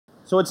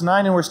So it's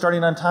 9 and we're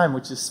starting on time,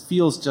 which just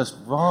feels just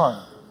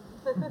wrong.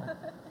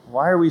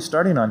 Why are we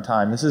starting on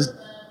time? This is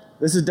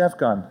DEF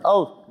CON.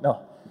 Oh,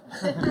 no.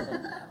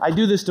 I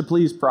do this to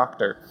please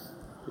Proctor.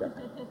 Yeah.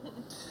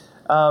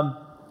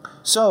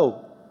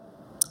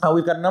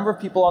 We've got a number of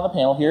people on the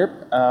panel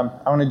here.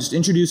 I want to just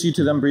introduce you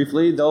to them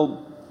briefly.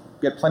 They'll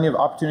get plenty of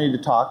opportunity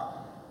to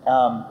talk.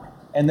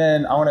 And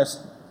then I want to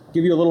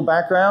give you a little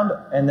background,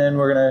 and then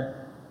we're going to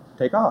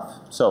take off.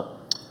 So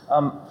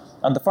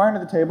on the far end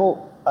of the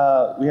table,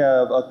 we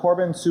have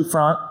Corbin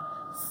Souffrant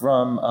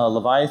from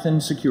Leviathan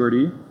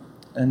Security.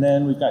 And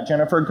then we've got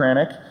Jennifer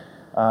Granick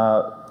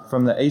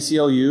from the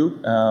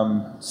ACLU,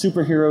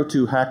 superhero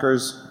to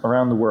hackers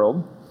around the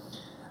world.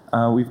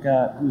 We've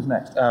got, who's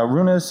next?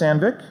 Runa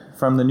Sandvik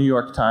from the New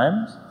York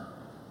Times.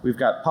 We've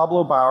got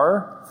Pablo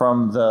Breuer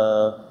from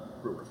the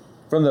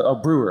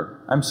Breuer.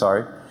 I'm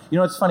sorry. You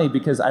know, it's funny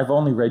because I've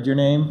only read your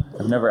name.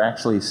 I've never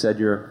actually said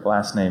your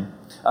last name.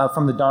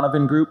 From the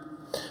Donovan group.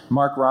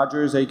 Mark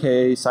Rogers,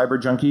 aka Cyber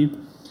Junkie.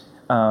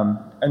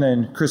 And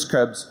then Chris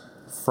Krebs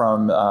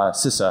from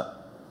CISA.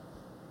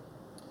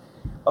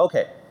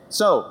 Okay,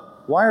 so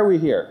why are we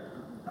here?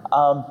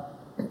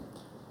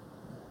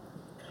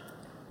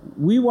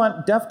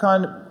 DEF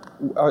CON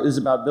is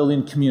about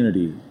building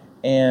community,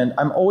 and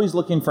I'm always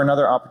looking for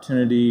another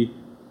opportunity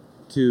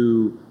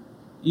to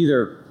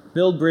either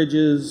build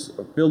bridges,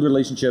 or build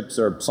relationships,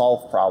 or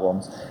solve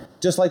problems.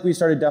 Just like we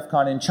started DEF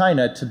CON in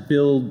China to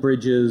build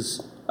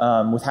bridges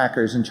with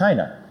hackers in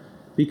China,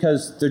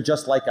 because they're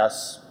just like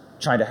us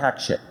trying to hack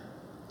shit.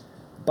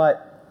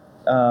 But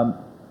the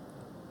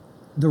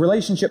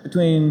relationship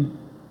between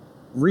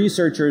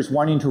researchers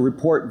wanting to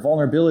report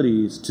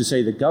vulnerabilities to,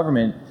 say, the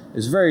government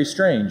is very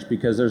strange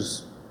because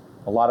there's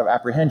a lot of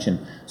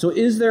apprehension. So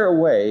is there a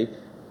way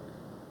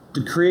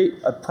to create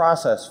a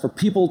process for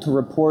people to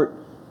report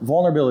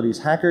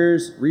vulnerabilities,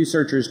 hackers,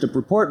 researchers, to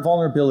report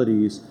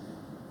vulnerabilities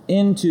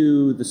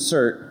into the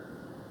CERT,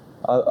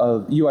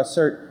 US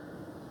CERT,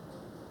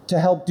 to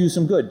help do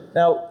some good?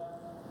 Now,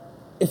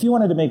 if you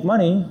wanted to make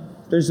money,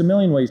 there's a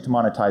million ways to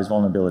monetize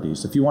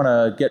vulnerabilities. If you want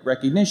to get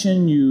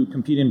recognition, you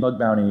compete in bug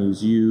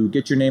bounties, you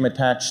get your name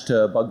attached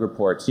to bug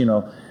reports. You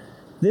know,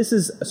 this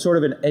is sort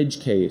of an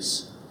edge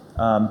case.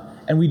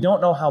 And we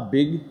don't know how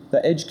big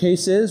the edge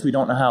case is. We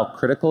don't know how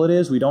critical it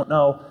is. We don't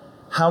know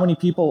how many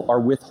people are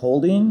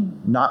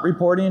withholding, not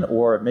reporting,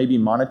 or maybe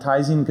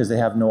monetizing because they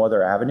have no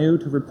other avenue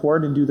to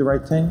report and do the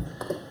right thing.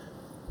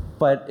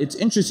 But it's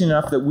interesting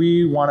enough that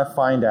we want to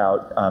find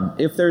out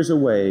if there's a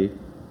way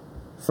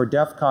for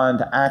DEF CON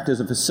to act as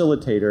a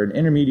facilitator, an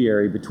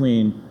intermediary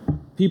between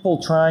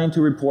people trying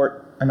to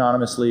report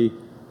anonymously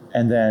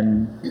and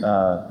then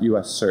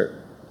US CERT.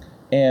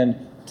 And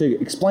to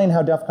explain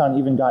how DEF CON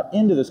even got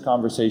into this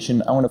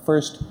conversation, I want to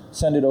first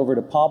send it over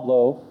to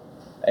Pablo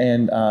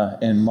and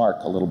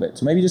Mark a little bit.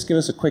 So maybe just give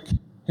us a quick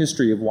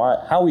history of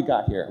how we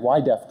got here. Why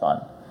DEF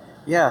CON?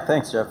 Yeah,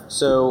 thanks, Jeff.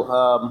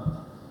 So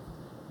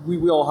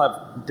we all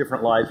have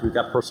different lives. We've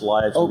got personal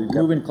lives. Oh,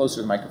 move in closer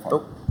to the microphone.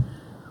 Oh.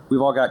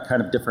 We've all got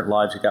kind of different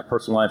lives. We've got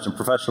personal lives and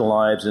professional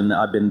lives, and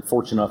I've been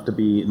fortunate enough to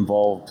be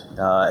involved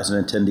as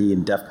an attendee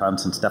in DEF CON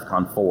since DEF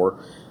CON 4,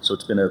 so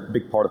it's been a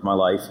big part of my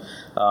life.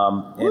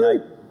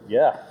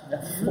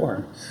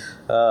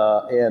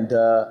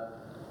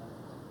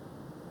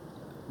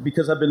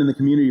 Because I've been in the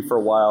community for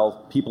a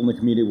while, people in the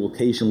community will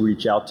occasionally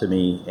reach out to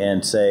me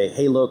and say,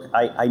 hey, look,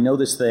 I know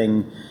this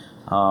thing,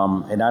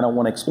 and I don't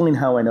want to explain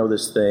how I know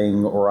this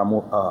thing, or I'm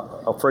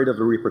afraid of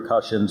the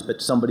repercussions,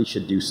 but somebody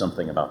should do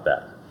something about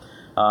that.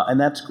 And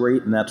that's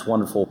great, and that's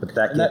wonderful, but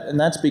and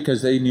that's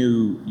because they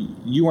knew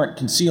you weren't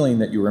concealing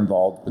that you were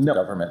involved with the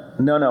government.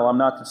 No, I'm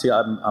not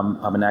concealing.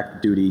 I'm an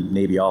active duty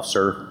Navy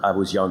officer. I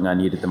was young. I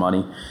needed the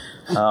money.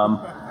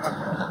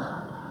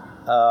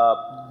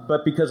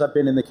 But because I've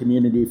been in the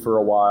community for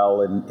a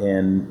while,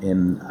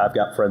 and I've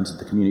got friends at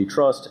the Community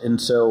Trust, and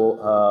so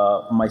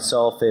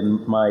myself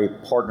and my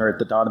partner at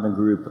the Donovan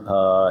Group,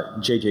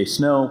 JJ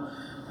Snow,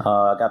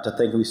 got to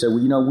think, and we said, well,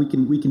 you know, we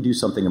can do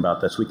something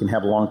about this. We can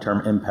have a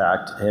long-term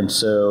impact. And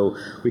so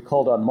we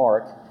called on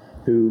Mark,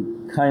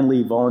 who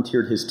kindly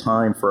volunteered his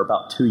time for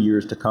about 2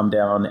 years to come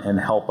down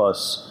and help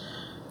us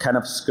kind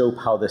of scope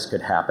how this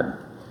could happen.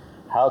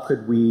 How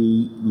could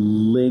we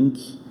link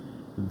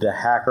the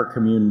hacker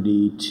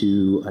community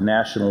to a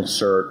national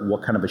CERT?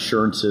 What kind of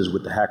assurances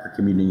would the hacker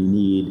community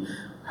need?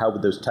 How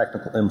would those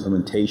technical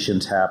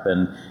implementations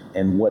happen?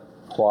 And what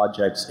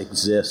projects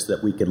exist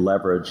that we could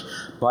leverage?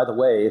 By the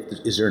way,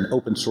 is there an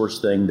open source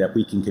thing that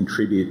we can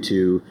contribute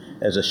to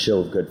as a show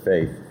of good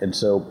faith? And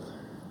so,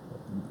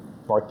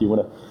 Mark, do you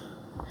want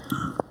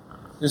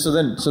to? So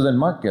then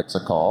Mark gets a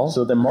call.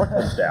 So then Mark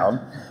comes down.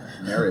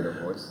 Narrator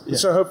voice. Yeah.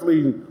 So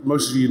hopefully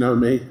most of you know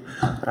me.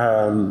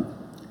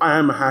 I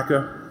am a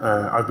hacker.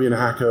 I've been a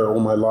hacker all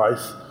my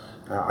life.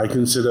 I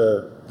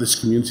consider this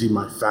community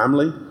my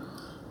family.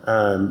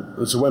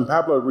 And so when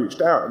Pablo reached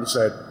out and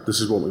said, this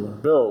is what we want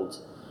to build,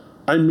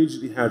 I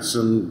immediately had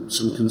some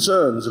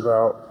concerns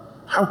about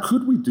how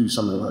could we do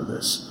something like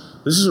this?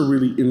 This is a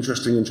really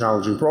interesting and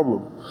challenging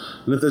problem.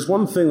 And if there's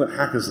one thing that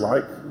hackers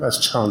like, that's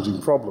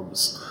challenging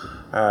problems.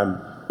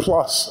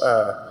 Plus,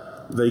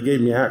 they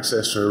gave me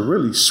access to a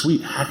really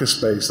sweet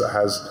hackerspace that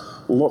has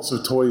lots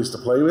of toys to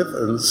play with,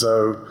 and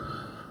so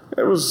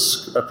it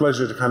was a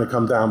pleasure to kind of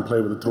come down, play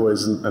with the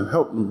toys, and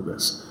help them with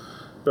this.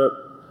 But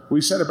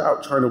we set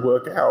about trying to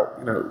work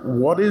out,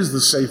 what is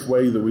the safe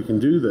way that we can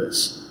do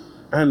this?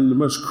 And the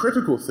most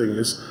critical thing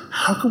is,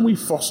 how can we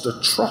foster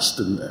trust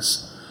in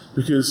this?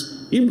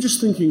 Because even just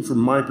thinking from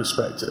my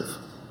perspective,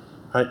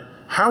 right,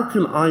 how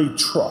can I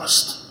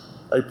trust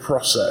a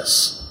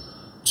process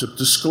to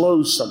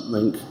disclose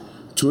something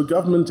to a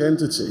government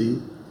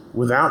entity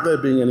without there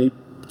being any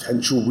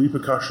potential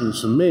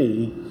repercussions for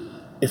me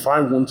if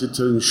I wanted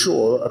to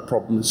ensure a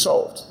problem is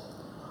solved?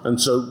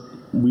 And so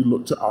we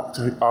looked at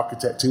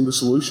architecting the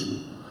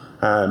solution.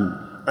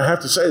 I have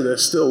to say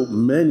there's still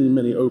many,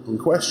 many open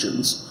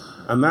questions,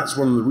 and that's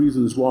one of the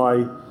reasons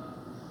why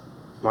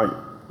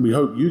we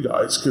hope you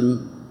guys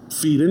can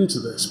feed into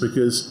this,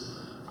 because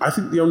I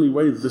think the only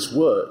way that this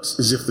works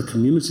is if the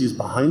community is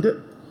behind it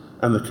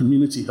and the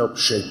community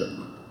helps shape it.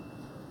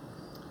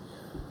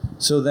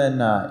 So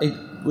then it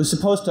was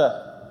supposed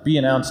to be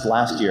announced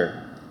last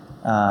year.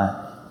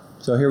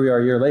 So here we are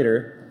a year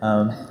later.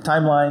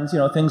 Timelines,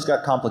 things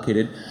got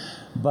complicated.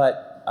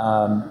 But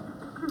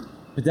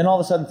then all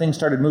of a sudden things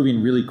started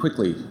moving really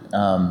quickly.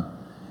 And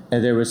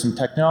there was some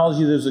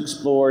technology that was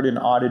explored and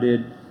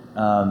audited.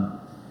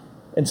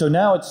 And so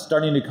now it's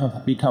starting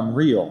to become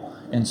real.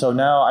 And so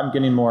now I'm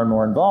getting more and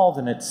more involved,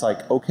 and it's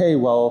like, okay,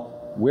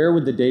 well, where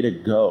would the data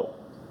go?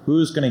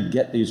 Who's going to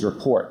get these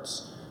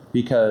reports?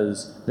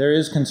 Because there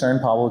is concern,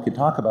 Pablo could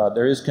talk about,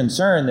 there is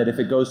concern that if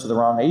it goes to the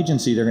wrong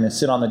agency, they're going to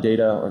sit on the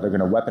data, or they're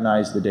going to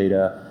weaponize the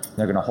data,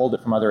 they're going to hold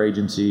it from other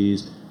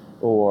agencies,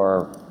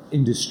 or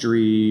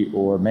industry,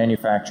 or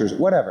manufacturers,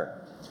 whatever.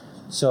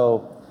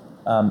 So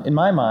in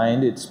my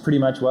mind, it's pretty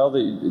much, well,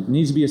 it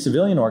needs to be a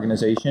civilian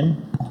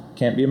organization,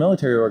 can't be a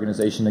military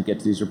organization that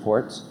gets these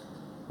reports,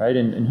 right?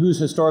 And who's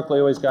historically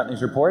always gotten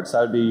these reports?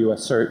 That would be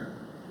U.S. CERT.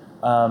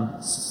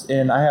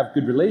 And I have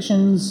good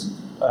relations.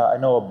 I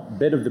know a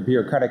bit of the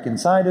bureaucratic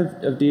inside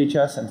of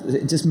DHS, and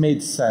it just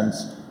made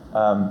sense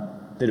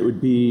that it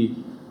would be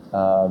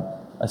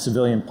a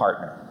civilian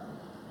partner.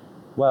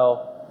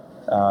 Well,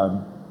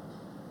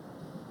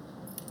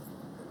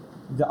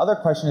 the other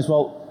question is,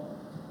 well,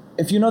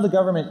 if you know the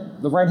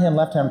government, the right-hand,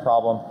 left-hand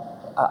problem,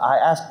 I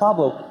asked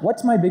Pablo,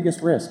 what's my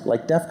biggest risk?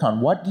 Like DEF CON,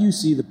 what do you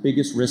see the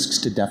biggest risks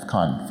to DEF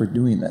CON for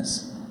doing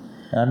this?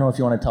 And I don't know if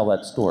you want to tell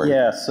that story.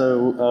 Yeah,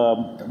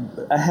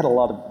 so I had a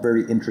lot of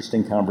very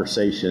interesting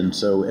conversations.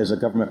 So as a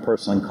government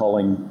person,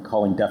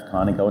 calling DEF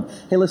CON and going,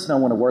 hey, listen, I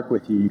want to work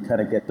with you, you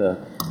kind of get the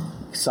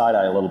side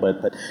eye a little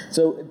bit. But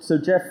so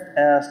Jeff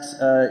asks,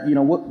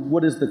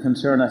 what is the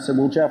concern? I said,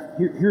 well, Jeff,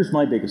 here's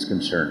my biggest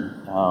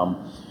concern.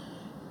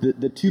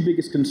 The two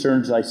biggest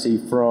concerns I see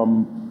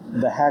from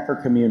the hacker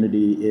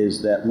community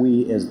is that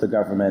we, as the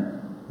government,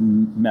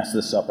 mess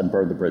this up and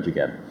burn the bridge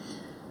again.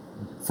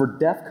 For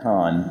DEF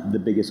CON, the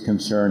biggest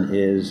concern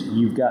is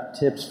you've got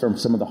tips from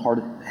some of the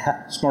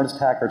smartest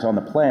hackers on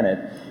the planet,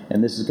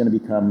 and this is going to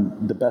become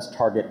the best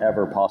target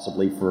ever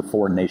possibly for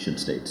foreign nation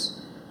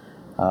states.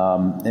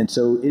 And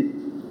so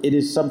it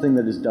is something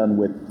that is done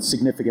with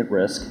significant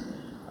risk,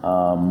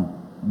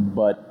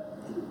 but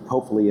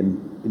hopefully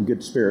in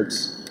good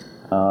spirits.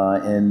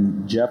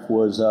 And Jeff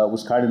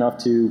was kind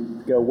enough to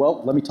go,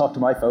 well, let me talk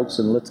to my folks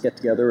and let's get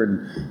together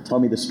and tell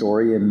me the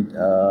story, and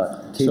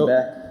came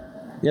back.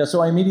 Yeah,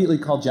 so I immediately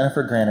called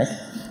Jennifer Granick.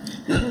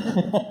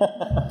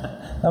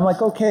 I'm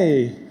like,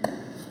 okay,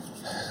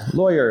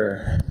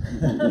 lawyer,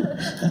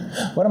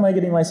 what am I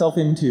getting myself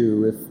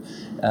into?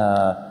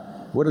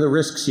 What are the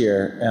risks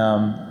here?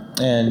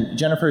 And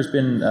Jennifer's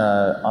been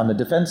on the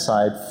defense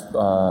side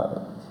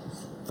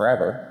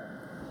forever,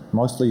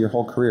 mostly your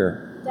whole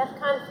career. DEF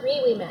CON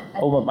 3 we met.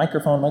 But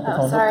microphone.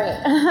 Oh, sorry.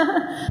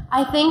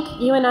 I think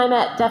you and I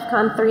met DEF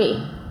CON 3.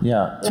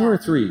 Yeah, 2 or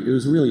 3. It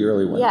was a really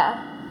early one.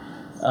 Yeah.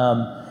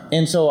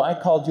 And so I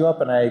called you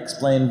up and I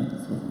explained,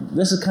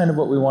 this is kind of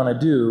what we want to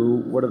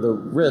do. What are the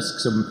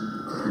risks?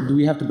 Do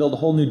we have to build a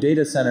whole new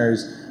data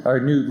centers or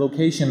a new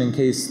location in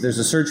case there's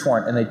a search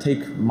warrant and they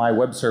take my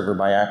web server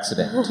by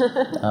accident?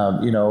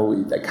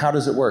 Like how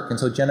does it work? And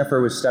so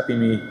Jennifer was stepping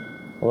me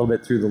a little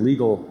bit through the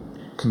legal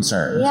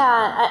concerns.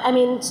 Yeah, I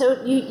mean,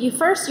 so you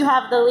first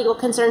have the legal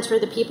concerns for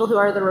the people who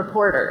are the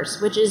reporters,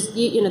 which is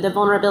the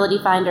vulnerability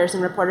finders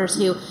and reporters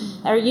who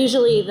are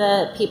usually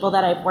the people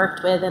that I've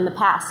worked with in the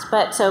past.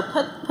 But so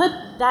put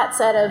that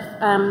set of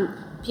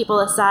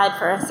people aside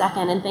for a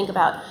second and think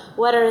about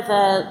what are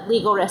the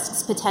legal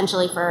risks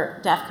potentially for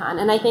DEF CON.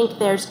 And I think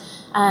there's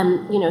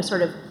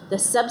sort of the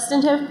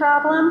substantive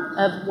problem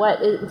of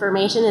what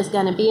information is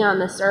going to be on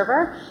the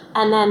server,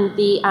 and then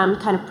the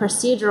kind of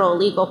procedural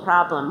legal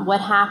problem.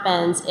 What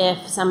happens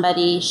if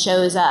somebody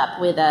shows up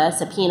with a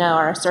subpoena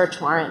or a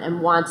search warrant and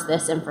wants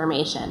this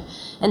information?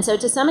 And so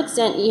to some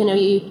extent,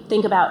 you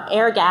think about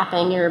air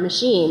gapping your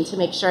machine to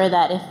make sure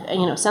that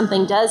if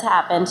something does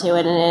happen to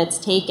it and it's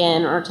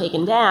taken or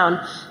taken down,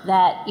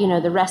 that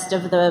the rest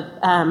of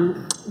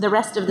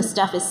the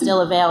stuff is still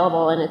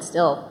available and it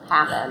still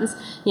happens,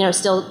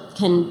 still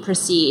can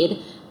proceed.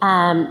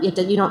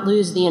 You don't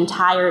lose the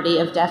entirety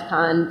of DEF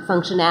CON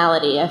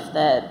functionality if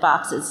the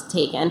box is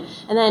taken.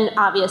 And then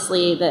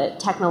obviously the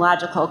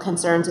technological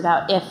concerns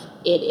about if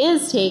it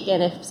is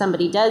taken, if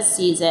somebody does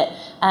seize it,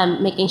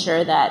 making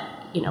sure that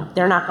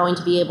they're not going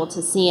to be able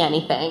to see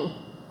anything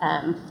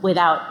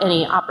without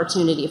any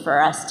opportunity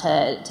for us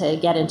to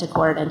get into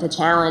court and to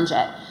challenge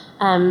it.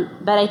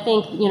 But I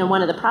think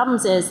one of the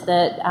problems is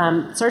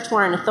that search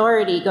warrant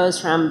authority goes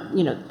from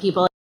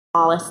people in the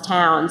smallest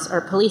towns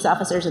or police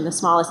officers in the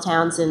smallest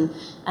towns in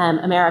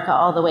America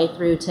all the way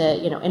through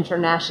to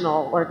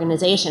international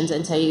organizations,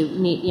 and so you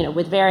need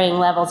with varying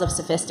levels of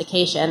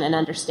sophistication and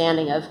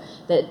understanding of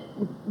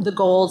the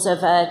goals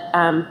of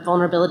a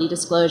vulnerability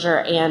disclosure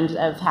and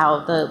of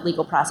how the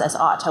legal process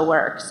ought to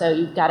work. So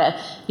you've got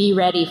to be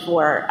ready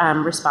for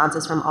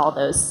responses from all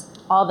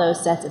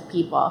those sets of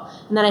people.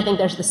 And then I think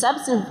there's the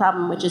substantive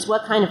problem, which is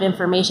what kind of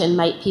information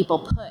might people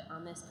put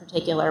on this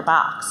particular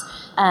box.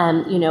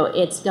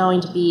 It's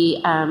going to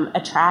be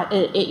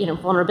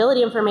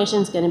vulnerability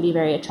information is going to be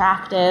very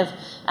attractive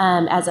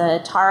as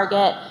a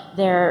target.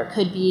 There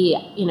could be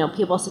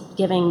people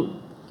giving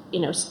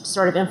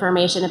sort of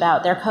information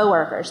about their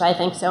coworkers. I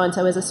think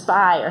so-and-so is a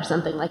spy or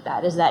something like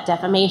that. Is that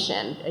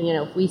defamation?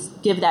 If we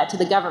give that to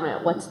the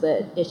government, what's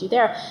the issue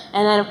there?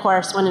 And then, of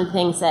course, one of the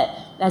things that,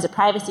 as a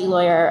privacy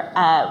lawyer,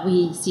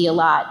 we see a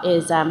lot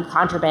is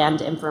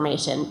contraband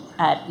information,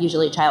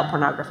 usually child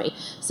pornography.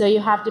 So you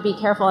have to be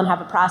careful and have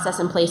a process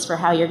in place for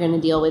how you're going to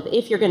deal with,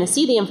 if you're going to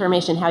see the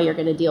information, how you're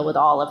going to deal with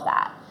all of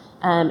that.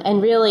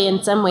 And really,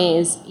 in some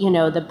ways,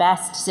 the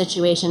best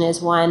situation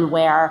is one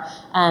where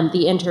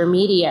the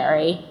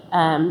intermediary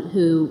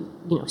who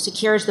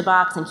secures the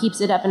box and keeps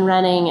it up and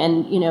running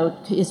and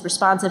is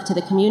responsive to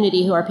the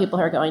community, who are people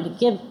who are going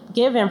to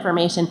give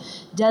information,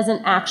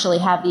 doesn't actually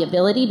have the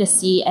ability to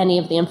see any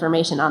of the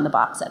information on the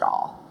box at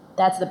all.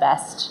 That's the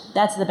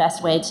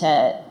best way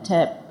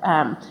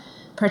to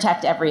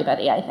protect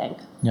everybody, I think.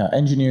 Yeah,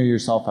 engineer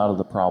yourself out of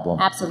the problem.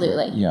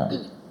 Absolutely. Yeah.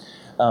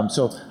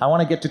 So I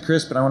want to get to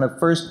Chris, but I want to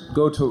first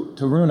go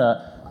to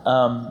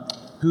Runa,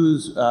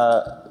 who's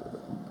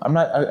I don't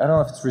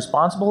know if it's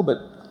responsible, but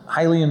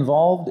highly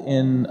involved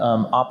in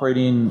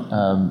operating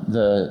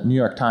the New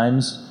York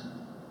Times.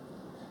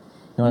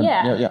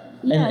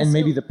 And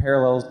maybe the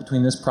parallels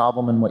between this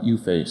problem and what you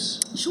face.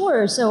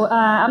 Sure. So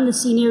I'm the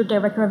Senior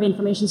Director of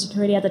Information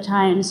Security at the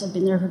Times. I've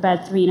been there for about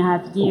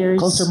 3.5 years.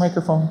 Closer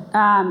microphone.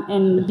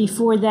 And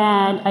before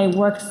that, I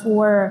worked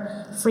for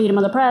Freedom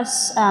of the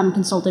Press,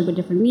 consulted with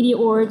different media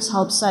orgs,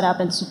 helped set up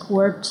and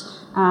support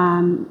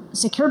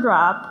Secure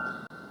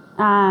Drop,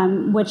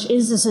 which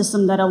is a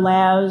system that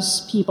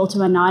allows people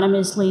to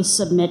anonymously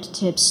submit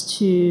tips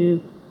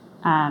to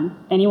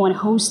anyone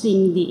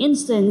hosting the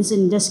instance.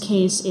 In this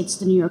case, it's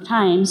the New York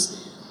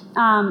Times.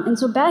 And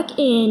so back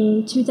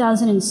in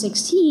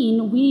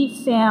 2016,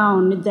 we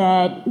found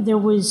that there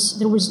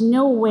was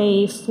no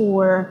way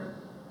for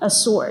a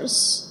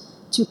source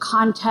to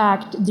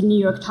contact the New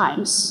York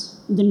Times,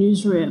 the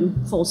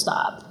newsroom, full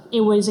stop.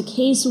 It was a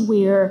case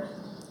where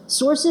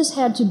sources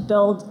had to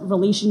build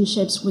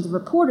relationships with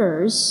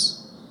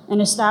reporters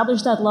and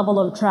establish that level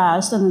of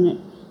trust and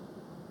then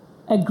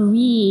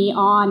agree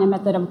on a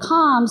method of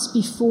comms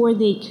before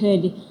they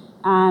could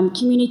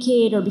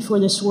communicate or before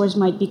the source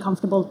might be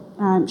comfortable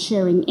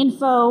sharing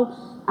info.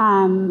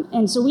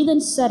 And so we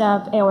then set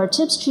up our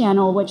tips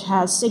channel, which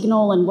has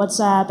Signal and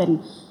WhatsApp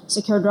and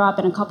Secure Drop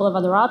and a couple of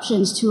other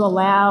options to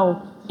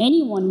allow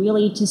anyone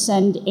really to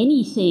send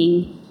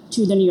anything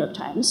to the New York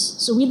Times.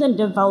 So we then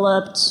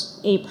developed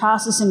a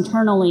process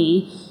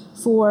internally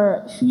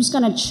for who's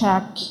going to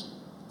check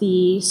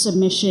the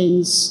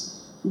submissions.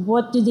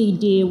 What do they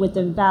do with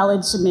the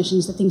valid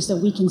submissions, the things that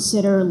we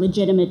consider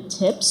legitimate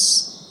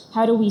tips?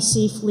 How do we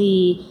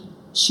safely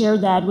share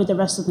that with the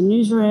rest of the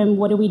newsroom?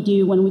 What do we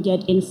do when we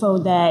get info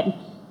that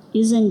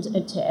isn't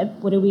a tip?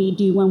 What do we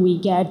do when we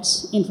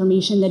get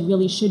information that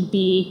really should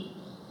be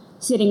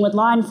sitting with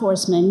law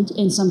enforcement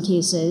in some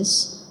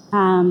cases?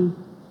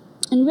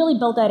 And really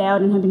built that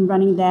out and have been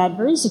running that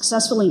very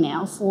successfully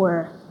now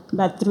for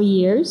about 3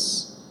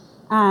 years.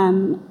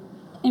 And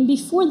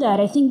before that,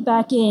 I think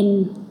back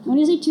in,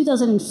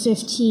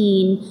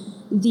 2015,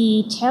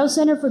 the Tao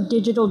Center for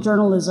Digital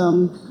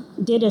Journalism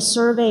did a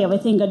survey of, I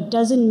think, a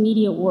dozen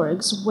media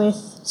orgs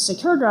with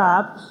Secure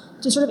Drop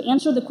to sort of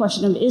answer the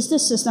question of, is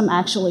this system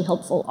actually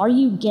helpful? Are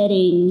you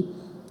getting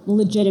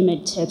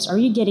legitimate tips? Are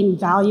you getting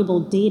valuable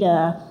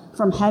data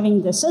from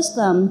having the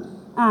system?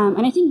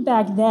 And I think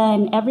back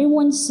then,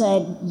 everyone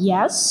said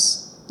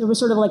yes. There was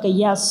sort of like a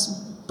yes,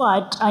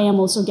 but I am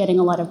also getting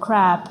a lot of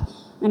crap.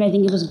 And I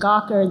think it was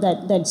Gawker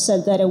that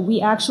said that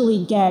we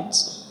actually get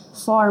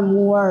far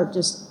more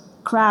just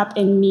crap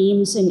and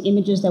memes and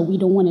images that we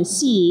don't want to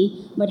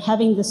see, but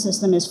having the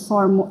system is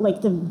far more,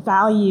 like the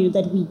value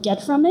that we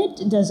get from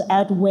it does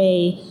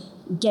outweigh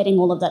getting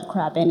all of that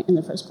crap in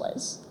the first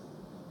place.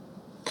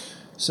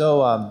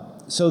 So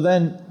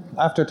then,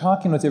 after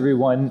talking with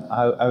everyone,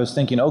 I was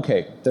thinking,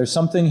 okay, there's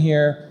something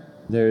here.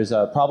 There's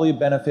probably a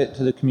benefit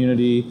to the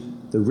community.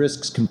 The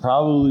risks can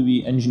probably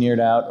be engineered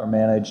out or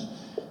managed.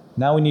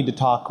 Now we need to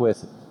talk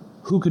with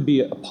who could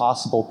be a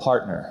possible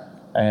partner?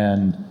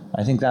 And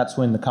I think that's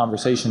when the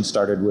conversation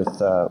started with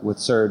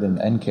CERD and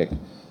NKIC.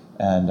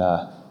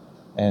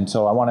 And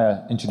so I want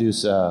to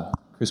introduce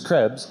Chris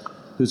Krebs,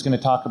 who's going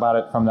to talk about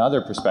it from the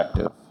other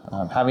perspective,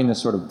 having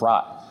this sort of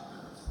brought.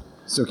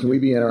 So can we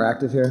be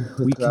interactive here?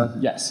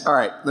 Yes. All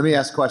right, let me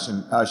ask a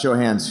question. Show of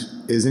hands.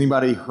 Has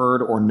anybody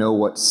heard or know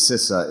what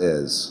CISA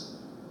is?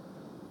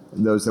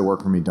 Those that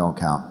work for me don't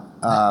count.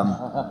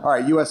 All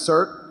right, U.S.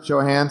 CERT, show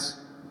of hands.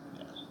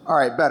 All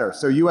right, better.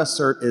 So U.S.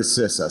 CERT is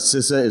CISA.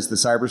 CISA is the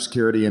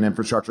Cybersecurity and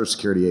Infrastructure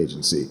Security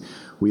Agency.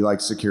 We like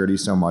security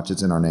so much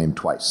it's in our name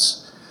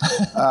twice.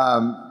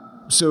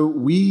 So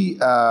we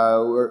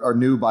are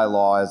new by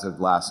law as of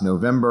last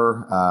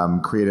November,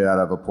 created out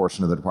of a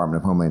portion of the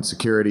Department of Homeland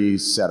Security,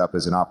 set up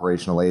as an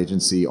operational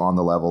agency on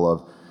the level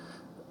of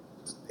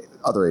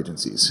other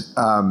agencies.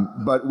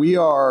 But we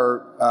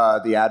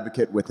are the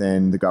advocate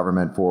within the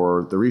government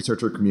for the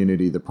researcher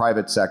community, the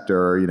private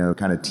sector,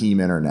 kind of team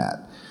internet.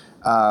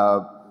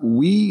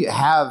 We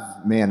have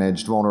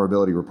managed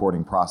vulnerability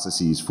reporting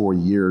processes for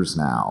years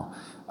now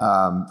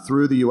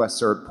through the U.S.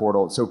 CERT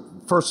portal. So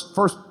first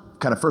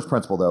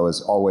principle, though,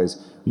 is always,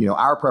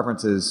 our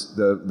preference is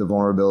the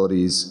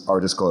vulnerabilities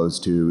are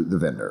disclosed to the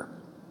vendor.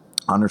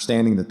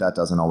 Understanding that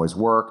doesn't always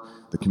work.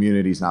 The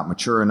community's not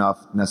mature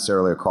enough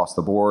necessarily across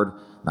the board,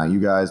 not you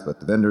guys,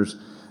 but the vendors.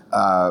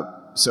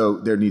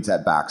 So there needs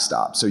that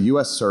backstop. So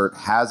U.S. CERT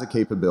has a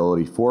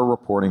capability for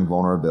reporting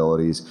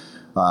vulnerabilities.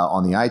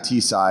 On the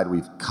IT side,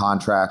 we've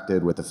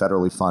contracted with the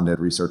federally funded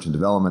Research and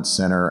Development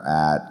Center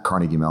at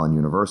Carnegie Mellon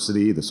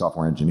University, the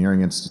Software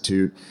Engineering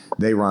Institute.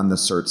 They run the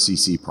CERT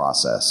CC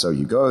process. So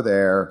you go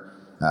there,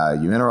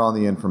 you enter all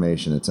the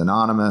information, it's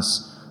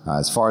anonymous.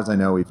 As far as I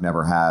know, we've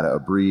never had a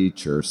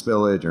breach or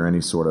spillage or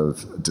any sort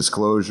of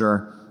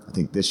disclosure. I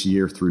think this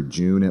year through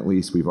June at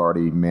least, we've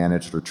already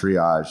managed or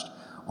triaged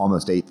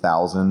almost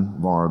 8,000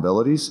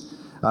 vulnerabilities.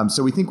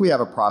 So we think we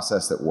have a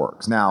process that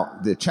works. Now,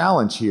 the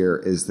challenge here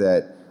is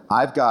that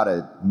I've got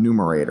a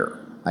numerator.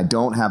 I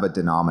don't have a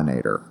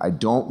denominator. I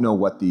don't know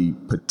what the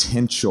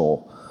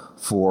potential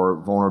for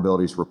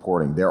vulnerabilities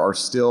reporting. There are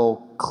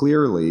still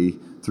clearly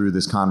through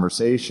this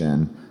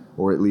conversation,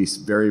 or at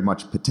least very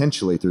much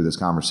potentially through this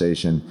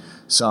conversation,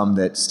 some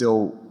that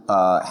still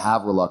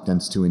have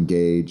reluctance to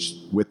engage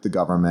with the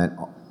government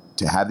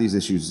to have these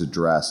issues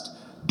addressed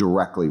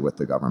directly with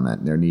the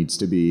government. There needs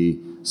to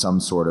be some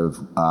sort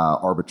of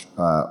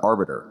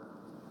arbiter.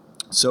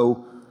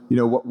 So,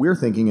 what we're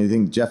thinking, and I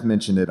think Jeff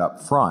mentioned it up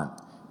front,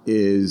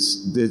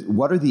 is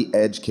what are the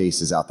edge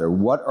cases out there?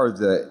 What are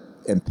the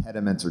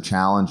impediments or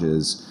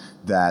challenges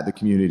that the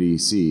community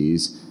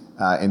sees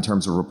in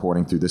terms of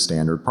reporting through the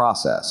standard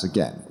process?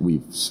 Again, we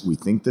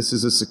think this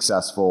is a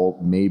successful,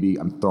 maybe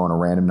I'm throwing a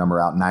random number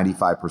out,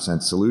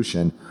 95%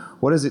 solution.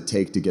 What does it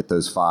take to get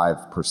those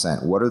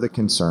 5%? What are the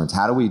concerns?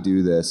 How do we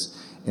do this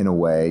in a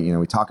way?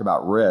 We talk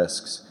about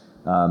risks.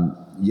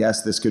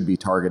 Yes, this could be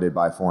targeted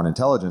by foreign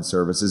intelligence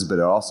services, but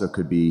it also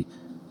could be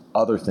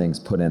other things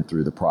put in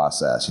through the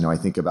process. I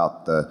think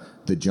about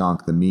the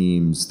junk, the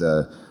memes,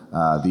 the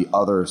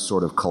other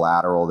sort of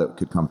collateral that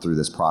could come through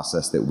this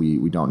process that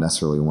we don't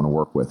necessarily want to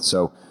work with.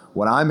 So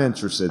what I'm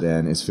interested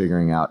in is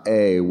figuring out,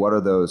 what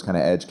are those kind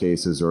of edge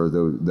cases, or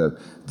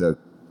the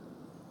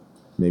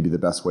maybe the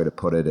best way to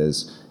put it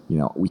is,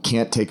 we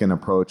can't take an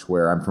approach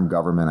where I'm from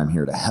government, I'm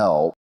here to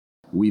help.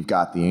 We've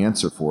got the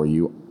answer for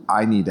you.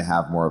 I need to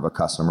have more of a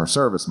customer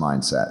service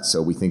mindset.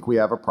 So we think we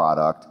have a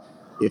product.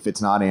 If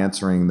it's not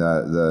answering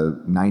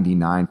the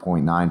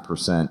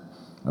 99.9%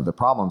 of the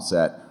problem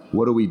set,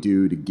 what do we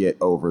do to get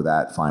over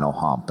that final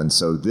hump? And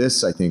so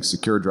this, I think,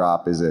 Secure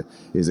Drop is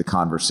a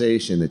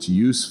conversation that's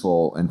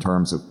useful in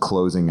terms of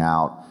closing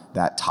out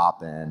that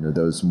top end, or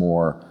those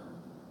more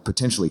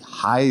potentially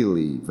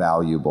highly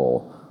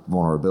valuable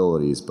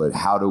vulnerabilities. But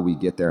how do we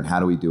get there, and how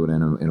do we do it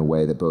in a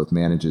way that both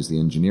manages the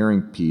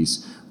engineering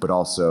piece, but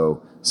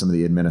also some of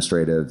the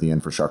administrative, the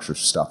infrastructure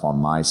stuff on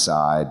my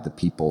side, the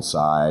people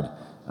side.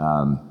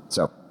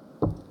 So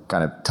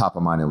kind of top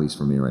of mind, at least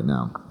for me right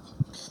now.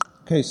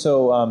 Okay,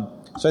 so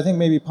I think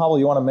maybe, Pablo,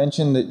 you want to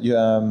mention that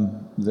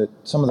that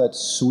some of that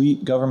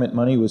sweet government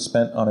money was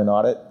spent on an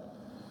audit?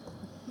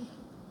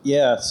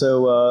 Yeah,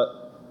 so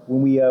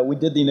when we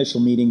did the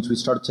initial meetings, we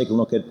started taking a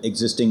look at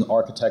existing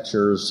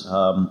architectures.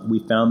 We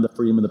found the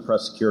Freedom of the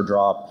Press Secure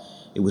Drop.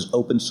 It was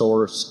open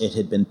source. It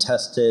had been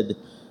tested.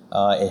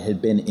 It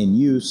had been in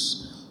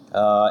use.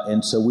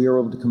 And so we were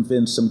able to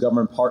convince some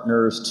government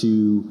partners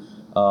to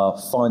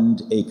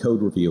fund a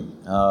code review.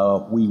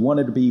 We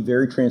wanted to be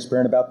very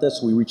transparent about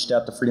this. We reached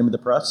out to Freedom of the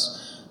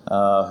Press,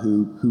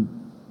 who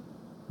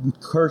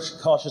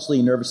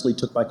cautiously, nervously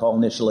took my call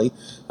initially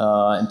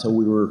until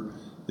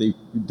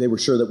they were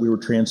sure that we were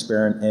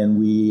transparent, and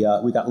we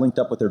got linked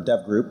up with their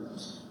dev group.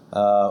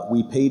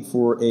 We paid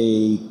for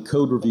a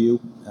code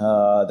review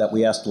that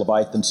we asked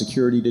Leviathan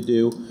Security to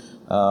do.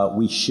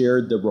 We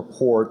shared the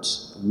report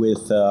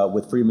with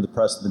Freedom of the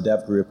Press and the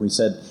dev group. We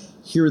said,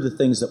 here are the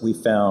things that we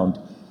found.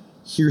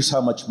 Here's how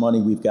much money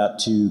we've got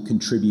to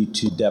contribute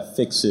to dev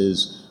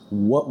fixes.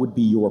 What would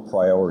be your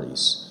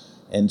priorities?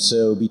 And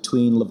so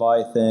between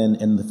Leviathan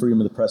and the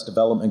Freedom of the Press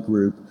Development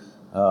Group,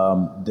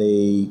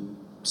 they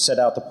set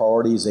out the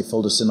priorities. They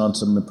filled us in on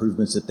some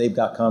improvements that they've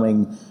got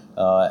coming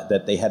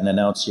that they hadn't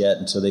announced yet.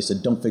 And so they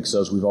said, don't fix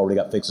those. We've already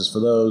got fixes for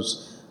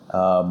those.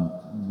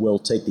 We'll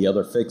take the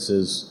other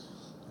fixes.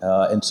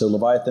 And so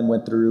Leviathan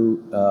went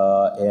through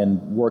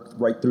and worked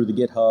right through the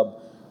GitHub.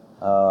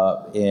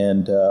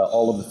 And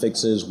all of the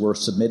fixes were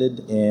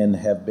submitted and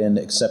have been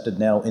accepted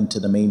now into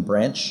the main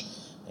branch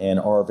and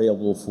are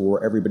available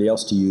for everybody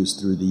else to use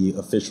through the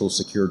official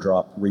Secure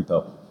Drop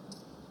repo.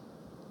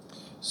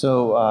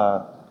 So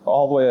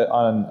all the way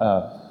on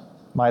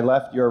my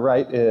left, your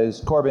right, is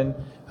Corbin,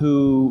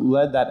 who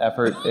led that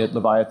effort at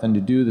Leviathan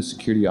to do the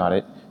security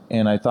audit.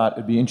 And I thought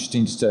it'd be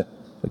interesting just to,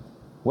 like,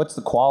 what's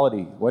the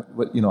quality? What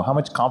how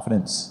much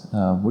confidence?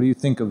 What do you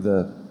think of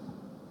the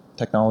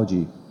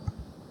technology?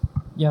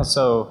 Yeah,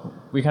 so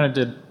we kind of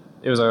did,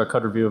 it was a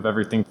code review of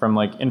everything from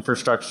like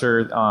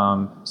infrastructure.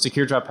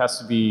 Secure Drop has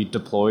to be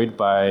deployed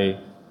by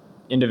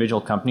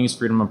individual companies.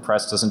 Freedom of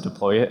Press doesn't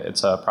deploy it.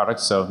 It's a product,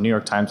 so New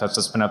York Times has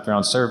to spin up their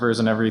own servers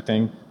and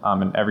everything,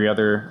 and every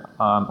other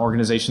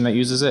organization that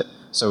uses it.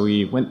 So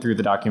we went through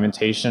the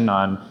documentation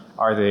on,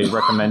 are they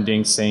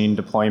recommending sane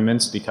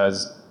deployments,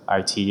 because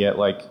IT at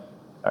like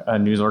a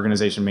news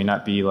organization may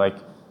not be like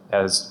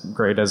as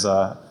great as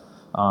a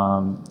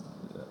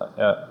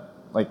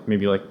like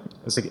maybe like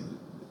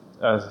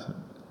a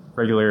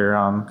regular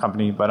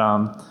company, but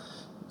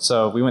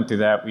so we went through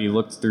that. We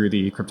looked through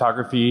the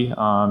cryptography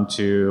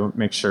to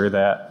make sure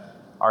that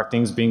are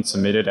things being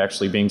submitted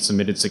actually being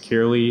submitted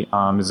securely.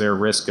 Is there a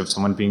risk of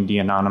someone being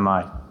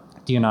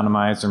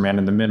de-anonymized or man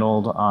in the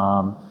middle?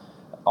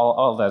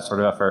 All of that sort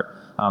of effort.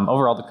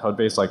 Overall, the code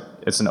base, like,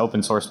 it's an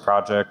open source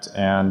project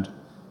and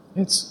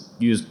it's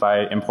used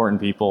by important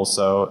people,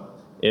 so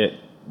it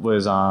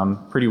was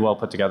pretty well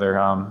put together.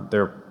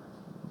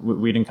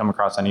 We didn't come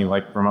across any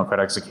like remote code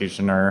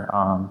execution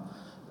or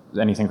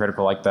anything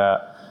critical like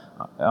that.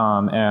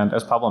 And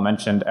as Pablo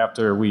mentioned,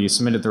 after we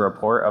submitted the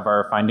report of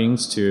our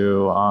findings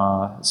to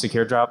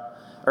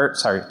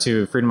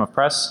to Freedom of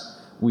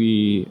Press,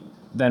 we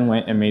then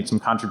went and made some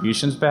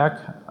contributions back.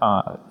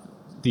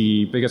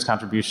 The biggest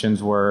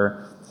contributions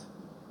were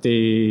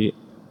they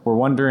were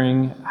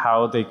wondering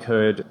how they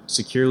could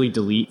securely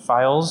delete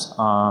files,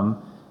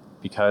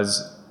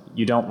 because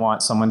you don't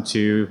want someone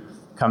to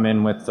come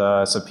in with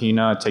a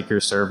subpoena, take your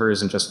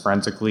servers, and just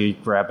forensically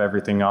grab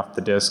everything off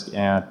the disk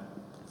and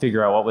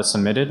figure out what was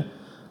submitted.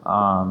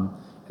 And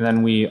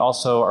then we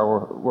also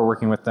we're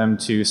working with them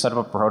to set up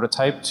a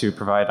prototype to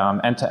provide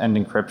end-to-end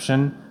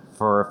encryption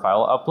for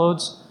file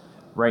uploads.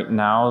 Right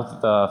now,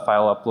 the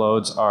file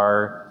uploads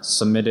are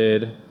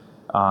submitted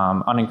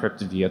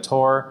unencrypted via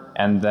Tor,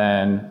 and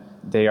then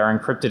they are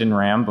encrypted in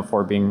RAM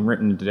before being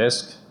written to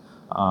disk.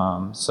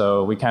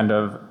 So we kind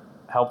of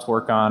helped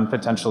work on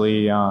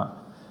potentially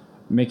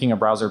making a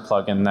browser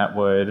plugin that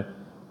would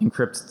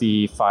encrypt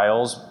the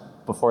files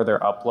before they're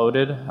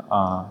uploaded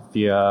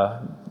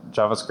via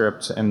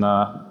JavaScript in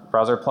the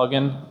browser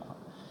plugin.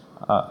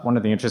 One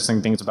of the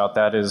interesting things about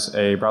that is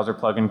a browser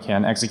plugin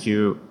can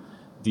execute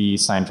the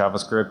signed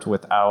JavaScript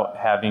without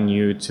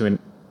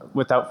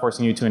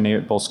forcing you to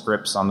enable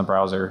scripts on the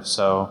browser.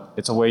 So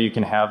it's a way you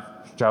can have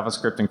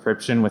JavaScript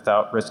encryption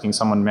without risking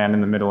someone man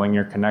in the middle in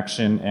your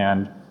connection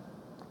and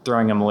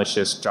throwing a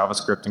malicious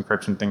JavaScript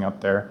encryption thing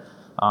up there.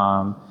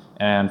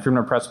 And Freedom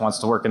of Press wants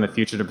to work in the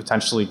future to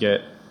potentially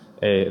get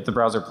the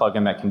browser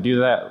plugin that can do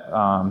that,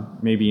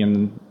 maybe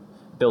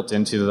built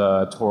into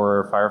the Tor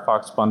or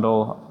Firefox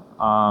bundle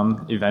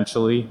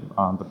eventually.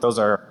 But those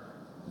are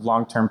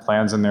long-term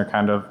plans, and they're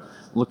kind of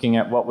looking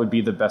at what would be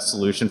the best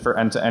solution for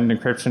end-to-end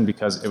encryption,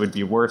 because it would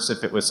be worse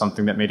if it was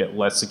something that made it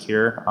less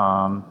secure.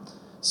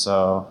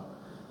 So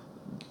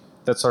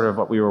that's sort of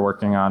what we were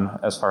working on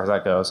as far as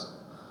that goes.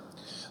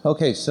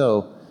 Okay,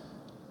 so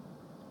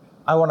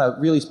I want to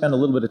really spend a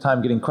little bit of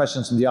time getting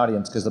questions from the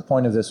audience, because the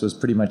point of this was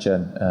pretty much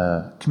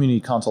a community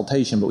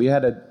consultation, but we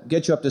had to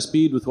get you up to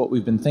speed with what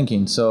we've been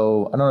thinking.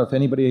 So I don't know if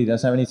anybody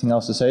doesn't have anything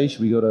else to say.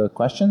 Should we go to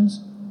questions?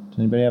 Does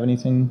anybody have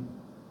anything?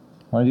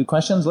 Want to do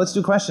questions? Let's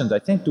do questions. I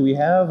think, do we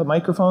have a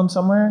microphone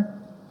somewhere?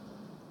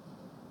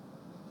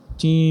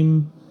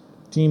 Team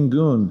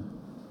Goon.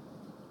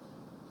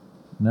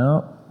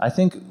 No? I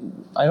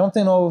don't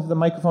think all of the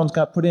microphones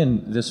got put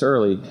in this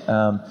early.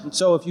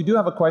 So if you do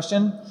have a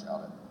question,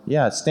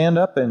 yeah, stand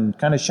up and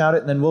kind of shout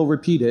it, and then we'll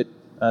repeat it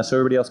so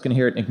everybody else can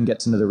hear it and can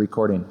get into the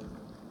recording.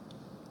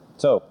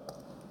 So,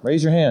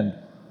 raise your hand.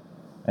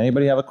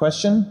 Anybody have a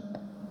question?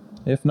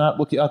 If not,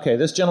 okay,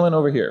 this gentleman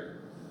over here.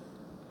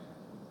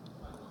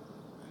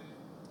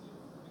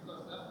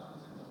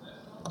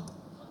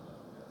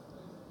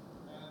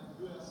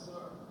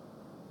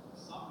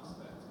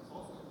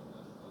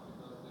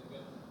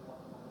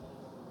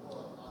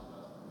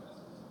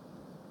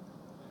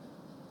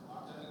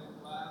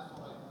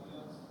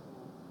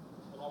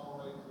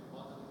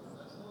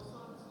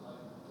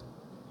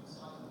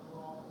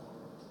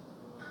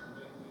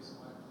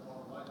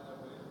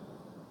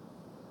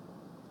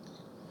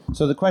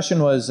 So the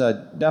question was,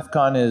 DEF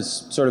CON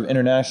is sort of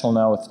international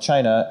now with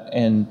China,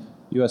 and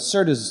U.S.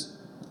 CERT is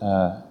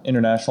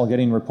international,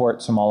 getting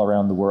reports from all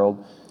around the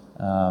world.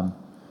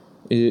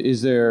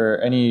 Is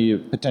there any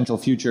potential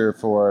future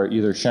for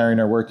either sharing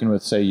or working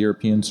with, say,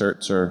 European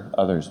certs or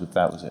others, if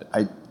that was it?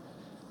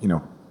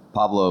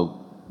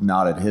 Pablo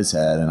nodded his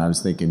head, and I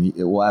was thinking,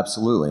 well,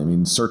 absolutely. I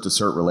mean, cert to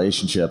cert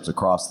relationships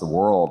across the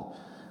world,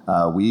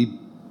 we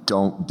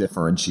don't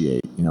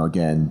differentiate.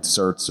 Again,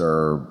 certs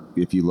are,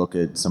 if you look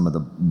at some of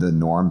the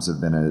norms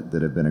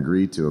that have been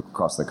agreed to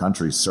across the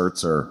country,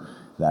 certs are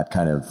that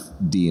kind of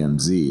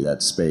DMZ,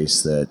 that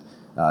space that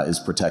is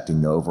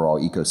protecting the overall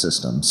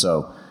ecosystem.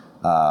 So,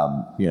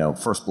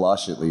 first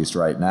blush, at least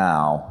right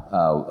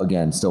now,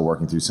 again, still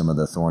working through some of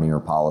the thornier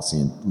policy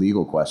and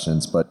legal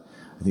questions, but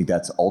I think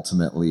that's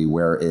ultimately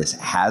where it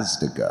has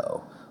to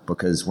go,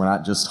 because we're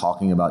not just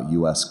talking about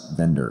U.S.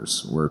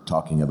 vendors. We're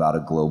talking about a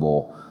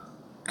global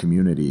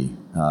community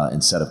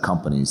and set of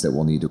companies that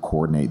will need to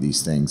coordinate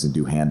these things and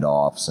do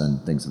handoffs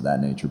and things of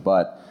that nature.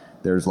 But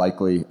there's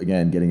likely,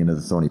 again, getting into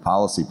the thorny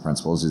policy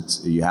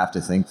principles, you have to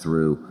think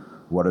through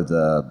what are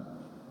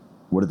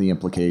the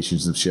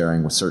implications of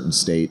sharing with certain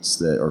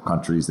states or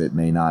countries that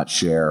may not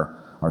share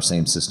our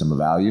same system of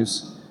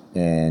values,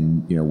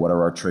 and what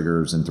are our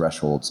triggers and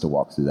thresholds to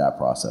walk through that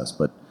process.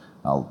 But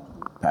I'll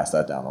pass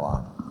that down the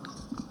line.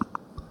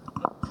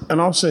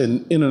 And I'll say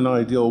in an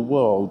ideal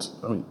world,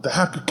 the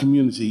hacker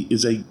community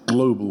is a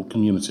global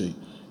community.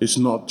 It's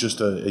not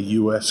just a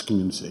US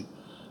community.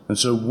 And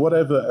so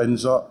whatever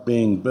ends up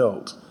being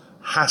built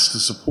has to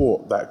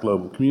support that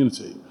global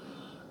community.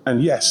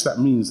 And yes, that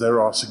means there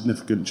are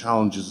significant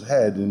challenges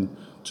ahead in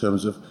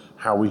terms of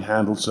how we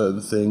handle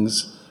certain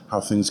things,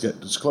 how things get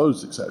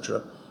disclosed,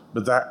 etc.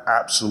 But that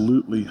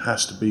absolutely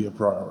has to be a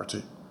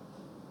priority.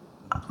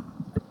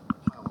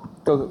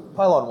 Go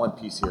pile on one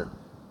piece here.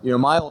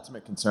 My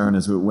ultimate concern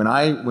is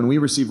when we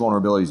receive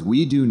vulnerabilities,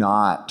 we do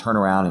not turn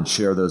around and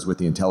share those with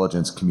the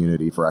intelligence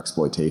community for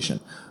exploitation.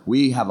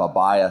 We have a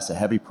bias, a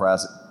heavy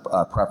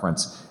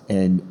preference,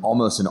 and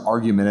almost an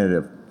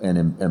argumentative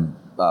and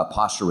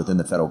posture within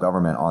the federal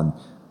government on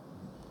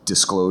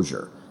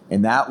disclosure.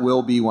 And that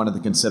will be one of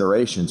the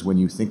considerations when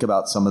you think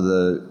about some of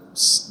the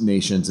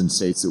nations and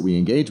states that we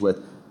engage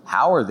with.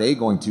 How are they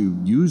going to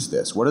use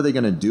this? What are they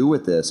going to do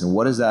with this? And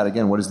what is that,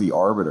 again, what is the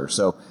arbiter?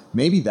 So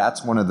maybe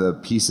that's one of the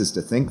pieces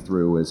to think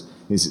through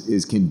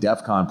is can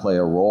DEF CON play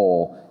a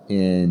role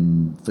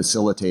in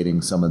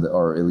facilitating some of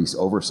or at least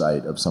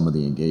oversight of some of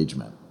the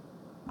engagement?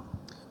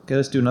 Okay,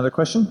 let's do another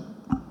question.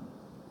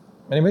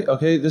 Anybody?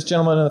 Okay, this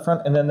gentleman in the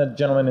front, and then the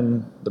gentleman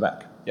in the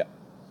back. Yeah.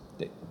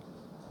 Dave.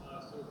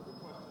 So the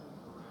question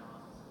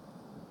around,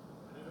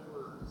 I know that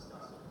we're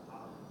discussing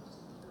how to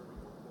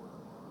securely report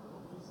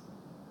vulnerabilities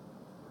or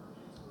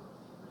use for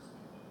risk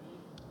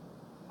identity.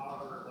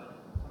 However,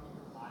 coming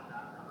from my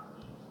background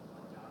being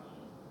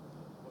Johnny,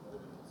 what would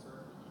be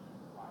concerned with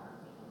even prior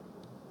to being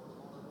able to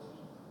report a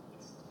vulnerability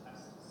is to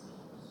test to see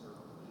if the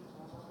server is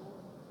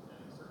vulnerable in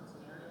a certain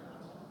scenario.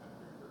 I don't know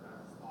if your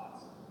guys'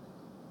 thoughts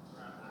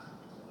around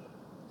asking people to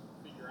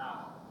figure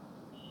out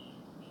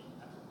being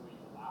ethically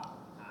allowed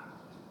to hack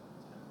and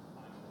attempt to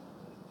find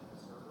vulnerability in the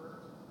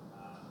server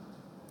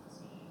and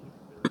see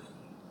if there's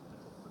any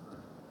potential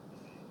progression that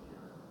can be made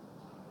here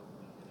on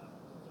opening it up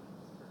to the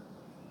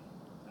security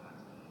community to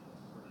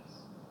actually release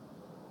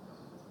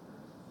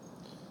vulnerabilities.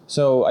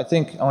 So I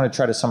think I want to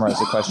try to summarize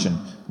the question.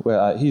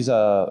 He's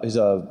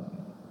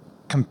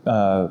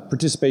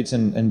participates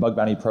in bug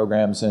bounty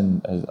programs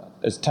and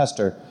as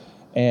tester,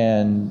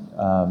 and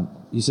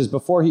he says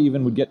before he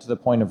even would get to the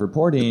point of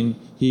reporting,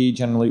 he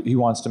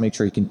wants to make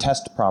sure he can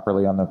test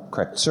properly on the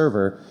correct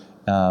server.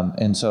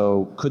 And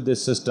so could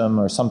this system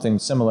or something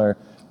similar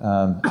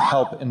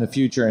help in the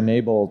future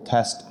enable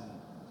test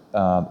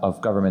of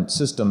government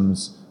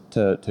systems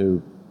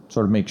to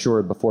sort of make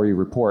sure before you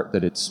report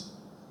that it's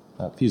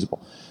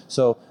feasible?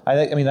 So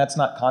I mean that's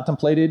not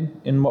contemplated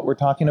in what we're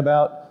talking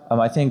about.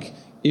 I think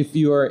if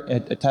you're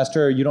a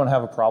tester, you don't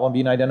have a problem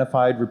being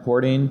identified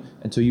reporting,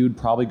 and so you'd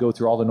probably go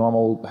through all the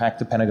normal Hack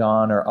the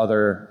Pentagon or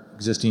other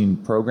existing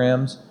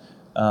programs.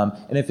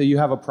 And if you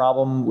have a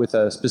problem with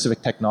a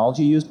specific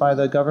technology used by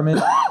the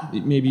government,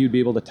 maybe you'd be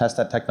able to test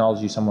that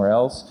technology somewhere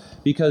else,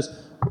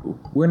 because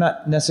we're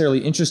not necessarily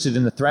interested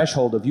in the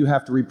threshold of you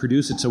have to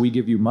reproduce it so we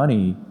give you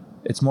money.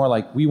 It's more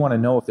like we want to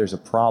know if there's a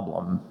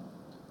problem.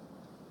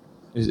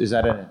 Is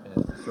that it?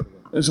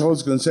 That's what I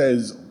was going to say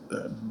is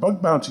bug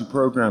bounty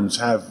programs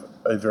have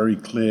a very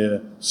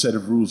clear set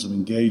of rules of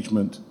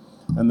engagement,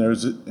 and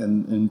there's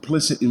an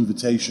implicit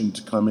invitation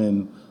to come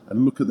in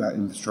and look at that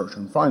infrastructure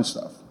and find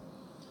stuff.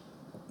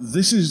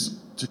 This is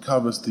to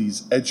cover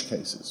these edge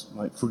cases.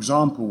 Like, for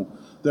example,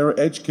 there are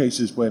edge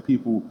cases where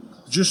people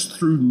just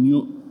through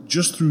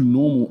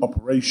normal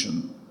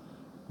operation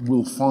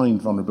will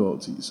find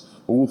vulnerabilities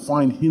or will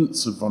find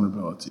hints of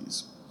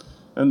vulnerabilities.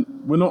 And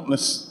we're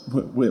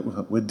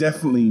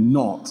definitely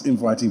not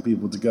inviting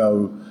people to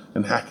go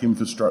and hack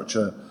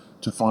infrastructure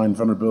to find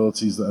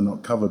vulnerabilities that are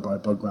not covered by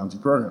bug bounty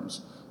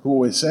programs. But what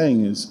we're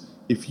saying is,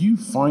 if you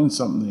find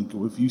something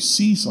or if you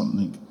see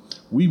something,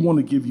 we want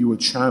to give you a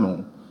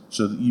channel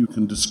so that you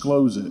can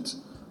disclose it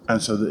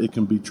and so that it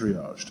can be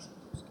triaged.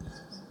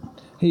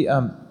 Hey,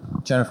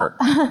 Jennifer,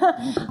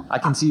 I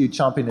can see you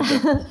chomping at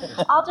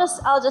the...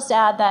 I'll just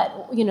add that,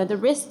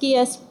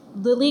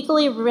 the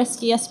legally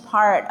riskiest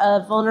part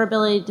of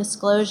vulnerability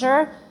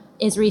disclosure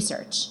is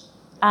research.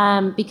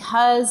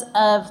 Because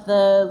of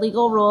the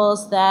legal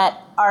rules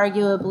that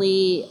either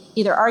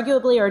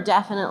arguably or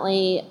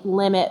definitely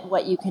limit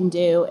what you can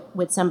do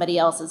with somebody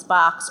else's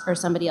box or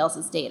somebody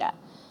else's data.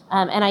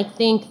 And I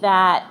think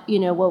that,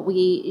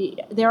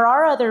 there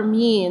are other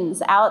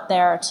means out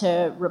there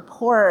to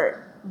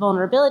report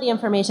vulnerability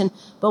information,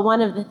 but one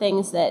of the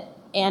things that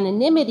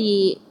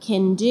anonymity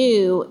can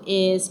do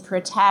is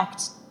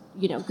protect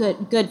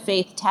good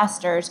faith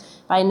testers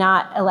by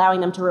not allowing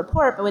them to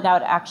report, but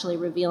without actually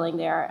revealing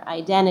their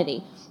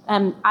identity.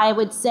 I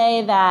would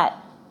say that,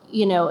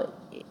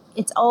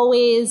 it's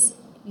always,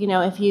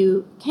 if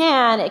you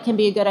can, it can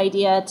be a good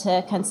idea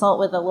to consult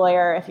with a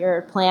lawyer if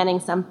you're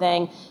planning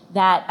something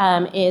that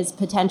is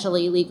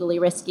potentially legally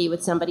risky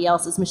with somebody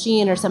else's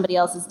machine or somebody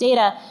else's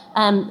data.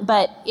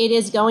 But it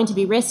is going to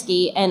be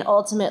risky, and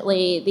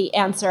ultimately the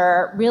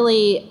answer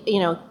really,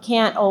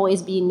 can't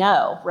always be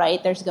no,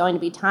 right? There's going to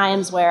be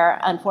times where,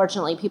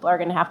 unfortunately, people are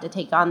going to have to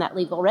take on that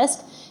legal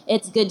risk.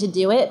 It's good to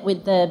do it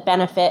with the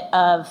benefit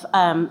of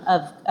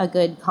a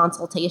good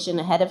consultation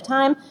ahead of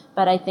time.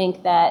 But I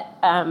think that,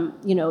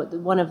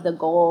 one of the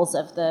goals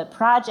of the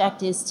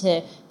project is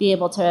to be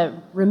able to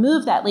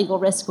remove that legal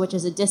risk, which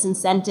is a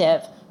disincentive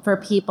for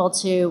people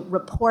to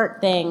report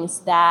things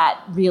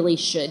that really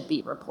should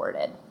be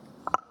reported.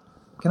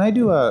 Can I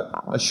do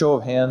a show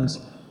of hands?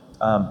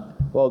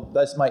 Well,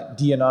 this might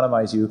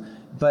de-anonymize you,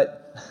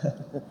 but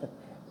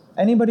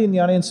anybody in the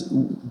audience,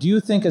 do you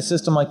think a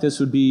system like this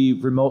would be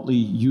remotely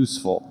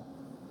useful,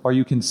 or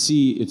you can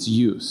see its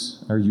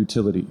use or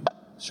utility?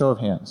 Show of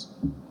hands.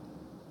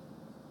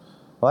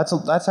 Well,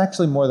 that's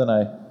actually more than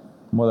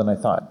I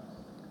thought.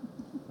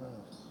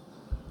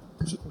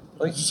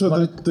 So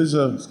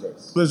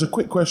there's a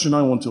quick question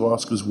I want to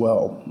ask as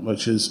well,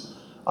 which is,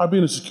 I've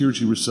been a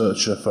security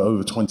researcher for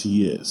over 20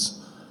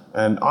 years,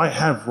 and I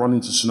have run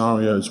into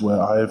scenarios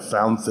where I have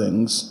found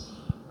things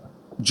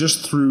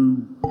just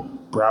through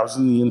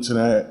browsing the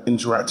internet,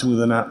 interacting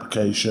with an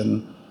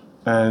application,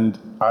 and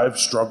I've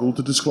struggled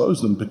to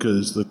disclose them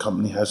because the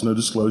company has no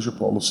disclosure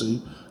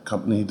policy.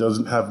 Company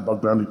doesn't have a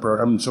bug bounty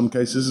program. In some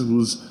cases, it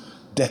was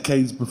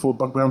decades before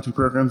bug bounty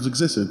programs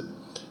existed.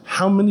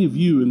 How many of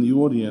you in the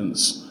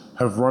audience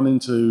have run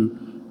into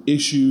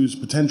issues,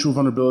 potential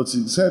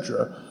vulnerabilities,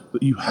 etc.,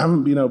 that you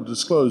haven't been able to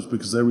disclose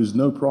because there is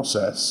no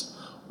process,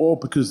 or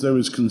because there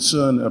is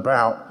concern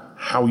about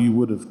how you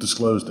would have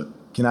disclosed it?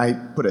 Can I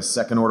put a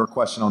second order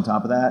question on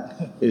top of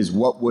that? Is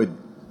what would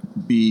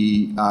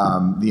be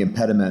the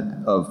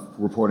impediment of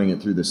reporting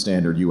it through the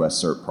standard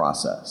US CERT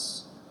process?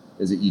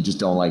 Is it you just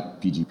don't like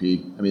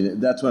PGP? I mean,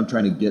 that's what I'm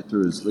trying to get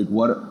through is like,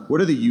 what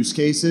are the use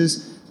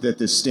cases that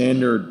the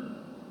standard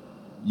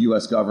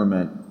US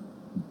government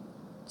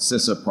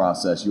CISA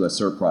process, US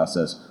CERT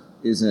process,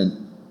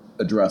 isn't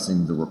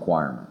addressing the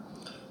requirement?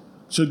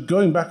 So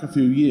going back a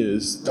few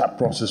years, that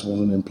process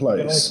wasn't in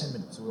place. We've got only 10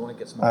 minutes, so we want to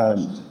get some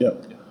questions.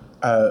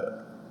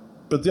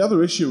 But the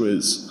other issue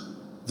is,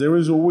 there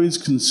is always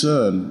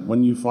concern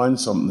when you find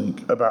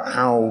something about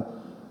how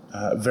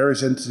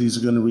various entities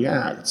are going to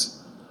react.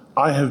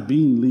 I have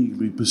been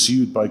legally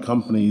pursued by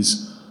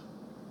companies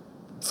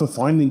for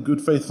finding good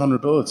faith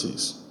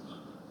vulnerabilities.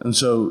 And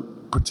so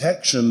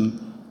protection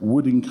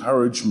would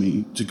encourage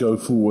me to go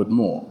forward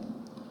more.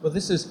 Well,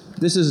 this is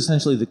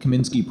essentially the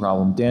Kaminsky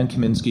problem. Dan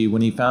Kaminsky,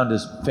 when he found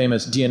his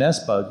famous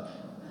DNS bug,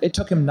 it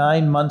took him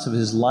 9 months of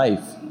his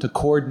life to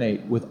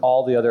coordinate with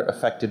all the other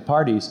affected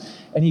parties.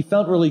 And he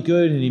felt really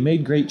good, and he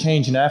made great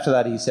change. And after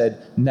that, he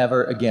said,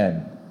 never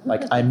again.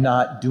 Like, I'm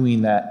not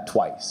doing that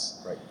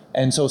twice. Right.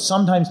 And so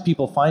sometimes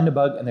people find a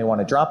bug, and they want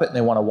to drop it, and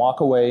they want to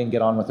walk away and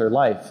get on with their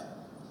life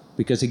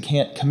because they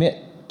can't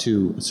commit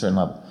to a certain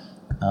level.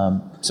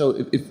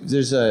 So if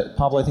there's a,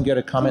 Pablo, I think you had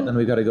a comment, and then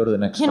we've got to go to the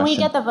next question. Can we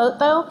get the vote,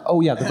 though?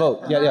 Oh, yeah, the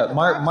vote. Yeah.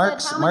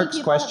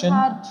 Mark's question.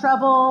 Had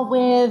trouble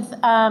with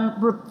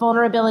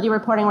vulnerability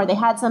reporting where they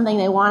had something,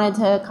 they wanted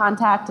to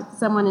contact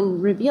someone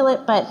and reveal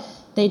it, but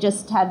they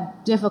just had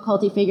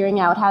difficulty figuring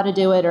out how to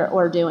do it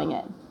or doing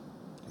it.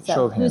 So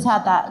Show of hands. Who's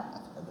had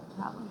that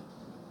problem?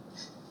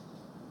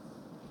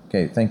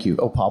 Okay, thank you.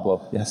 Oh,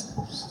 Pablo,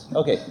 yes.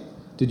 Okay,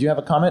 did you have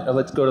a comment, or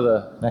let's go to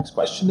the next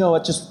question? No, I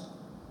just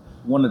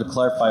wanted to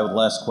clarify with the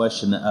last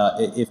question.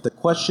 If the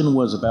question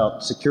was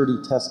about security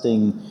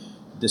testing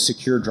the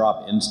secure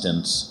drop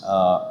instance,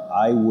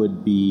 I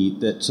would be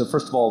that. So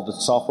first of all, the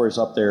software is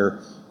up there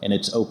and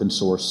it's open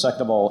source.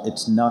 Second of all,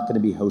 it's not going to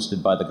be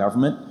hosted by the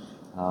government.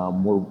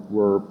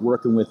 We're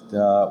working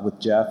with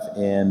Jeff,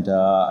 and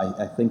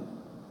I think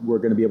we're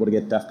going to be able to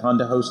get DEF CON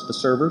to host the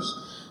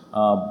servers.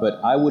 But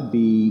I would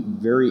be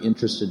very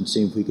interested in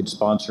seeing if we could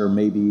sponsor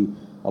maybe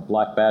a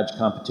black badge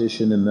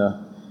competition in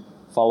the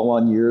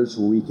follow-on years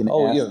where we can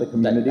ask the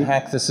community.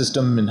 Hack the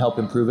system and help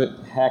improve it?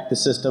 Hack the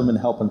system and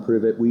help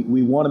improve it.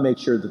 We want to make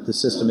sure that the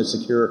system is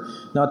secure,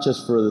 not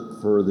just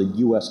for the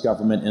U.S.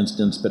 government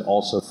instance, but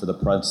also for the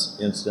press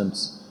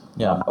instance.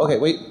 Yeah. Okay,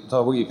 wait.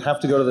 So we have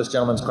to go to this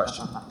gentleman's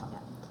question.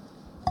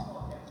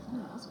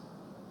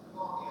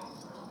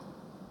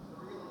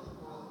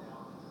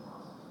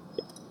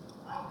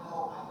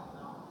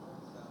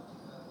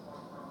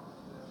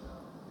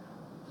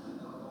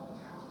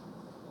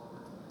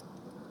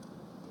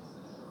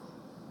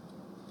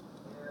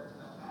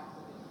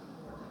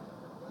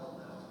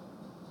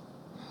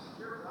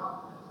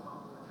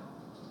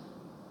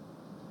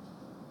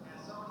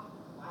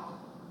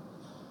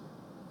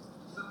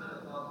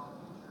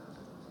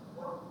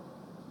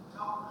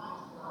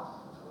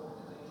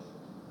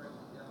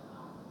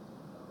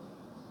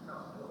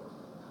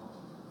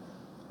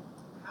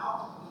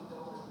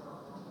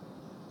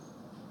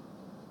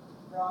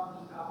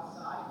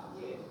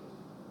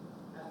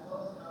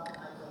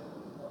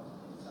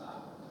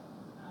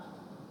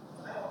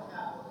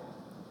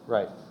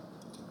 Right.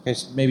 Okay,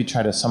 so maybe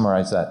try to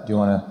summarize that. Do you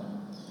want to?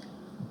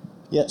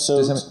 Yeah. So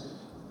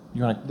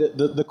you want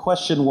the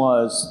question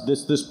was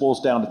this boils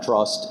down to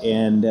trust,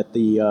 and that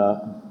the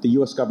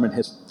U.S. government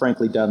has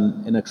frankly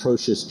done an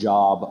atrocious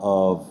job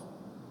of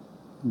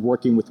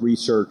working with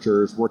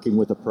researchers, working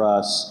with the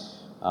press,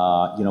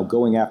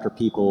 going after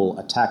people,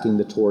 attacking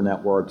the Tor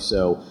network.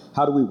 So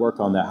how do we work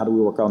on that? How do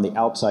we work on the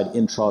outside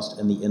in trust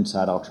and the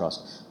inside out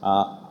trust?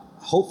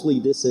 Hopefully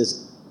this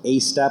is a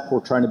step.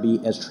 We're trying to be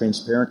as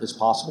transparent as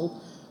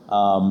possible.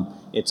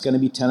 It's going to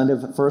be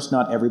tentative at first.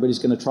 Not everybody's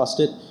going to trust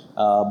it.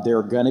 There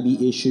are going to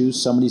be issues.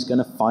 Somebody's going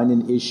to find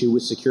an issue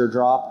with secure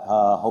drop.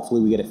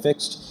 Hopefully we get it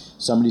fixed.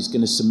 Somebody's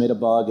going to submit a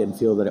bug and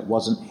feel that it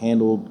wasn't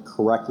handled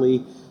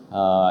correctly.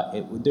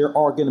 There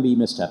are going to be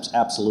missteps,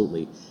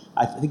 absolutely.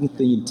 I think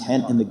the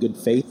intent and the good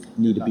faith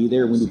need to be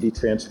there. We need to be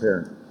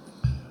transparent.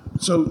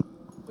 So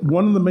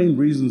one of the main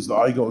reasons that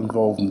I got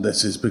involved in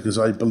this is because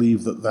I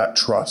believe that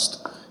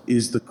trust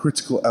is the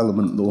critical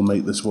element that will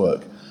make this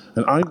work.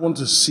 And I want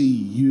to see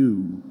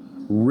you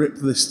rip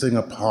this thing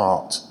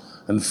apart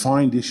and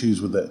find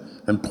issues with it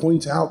and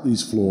point out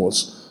these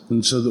flaws,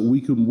 and so that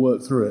we can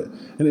work through it.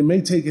 And it may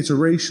take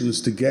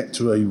iterations to get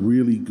to a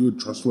really good,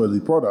 trustworthy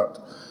product,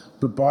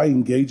 but by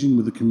engaging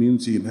with the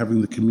community and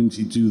having the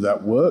community do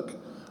that work,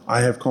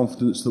 I have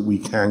confidence that we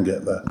can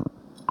get there.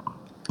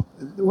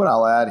 What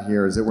I'll add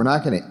here is that we're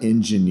not going to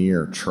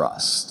engineer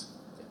trust.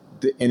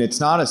 And it's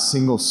not a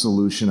single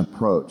solution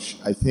approach.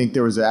 I think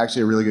there was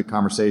actually a really good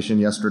conversation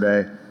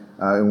yesterday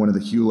in one of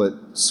the Hewlett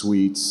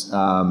suites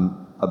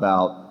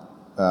about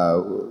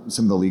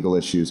some of the legal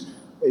issues.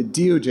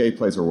 DOJ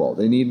plays a role.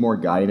 They need more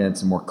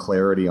guidance and more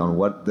clarity on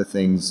what the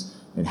things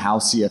and how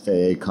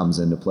CFAA comes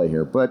into play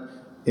here. But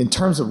in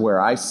terms of where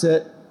I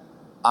sit,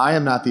 I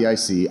am not the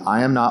IC.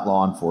 I am not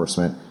law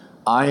enforcement.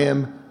 I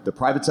am the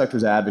private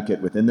sector's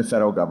advocate within the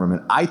federal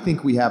government. I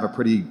think we have a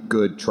pretty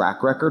good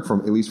track record,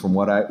 from at least from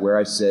where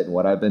I sit and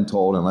what I've been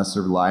told, unless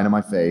they're lying in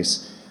my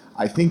face.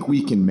 I think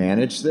we can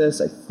manage this.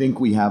 I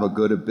think we have a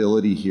good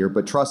ability here,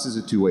 but trust is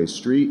a two-way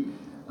street.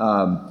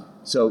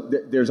 So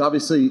there's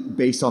obviously,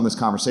 based on this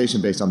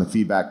conversation, based on the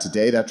feedback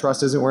today, that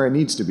trust isn't where it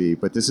needs to be,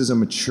 but this is a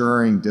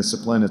maturing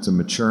discipline. It's a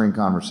maturing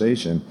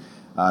conversation.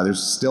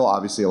 There's still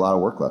obviously a lot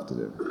of work left to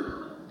do.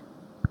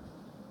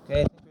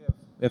 Okay, I think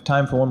we have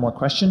time for one more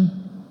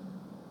question.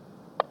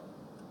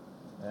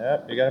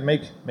 Yep, you got to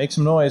make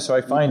some noise so I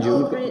find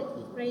you.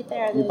 Right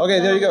there. Okay,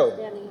 there you go.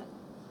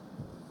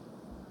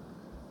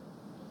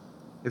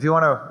 If you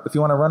want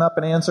to run up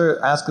and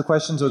ask the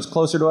question so it's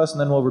closer to us,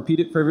 and then we'll repeat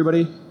it for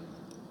everybody.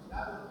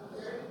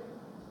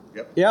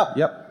 Yep. Yeah.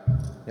 Yep.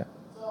 Yeah.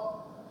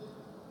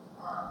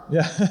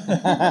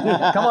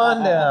 Yeah. Come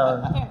on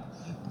down.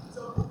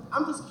 So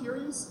I'm just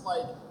curious,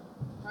 like,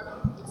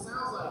 it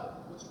sounds like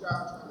what you guys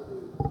are trying to do,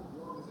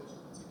 your organization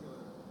in particular,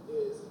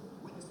 is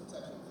witness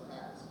protection for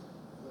hackers.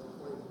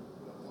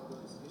 One of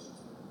those issues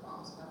with the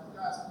problems. Have you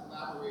guys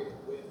collaborated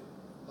with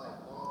like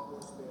law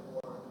enforcement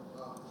or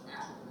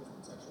actual witness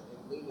protection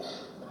and leaning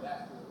into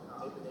that field,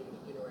 how they've been able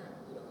to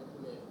interact,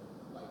 implement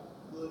like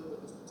good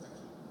witness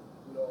protection,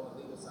 on the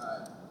legal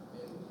side?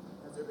 And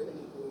has there been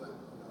anything like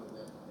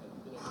that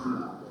you've been able to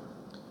collaborate?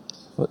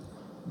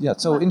 Yeah,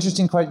 so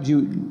interesting question. Do you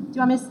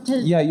want me to?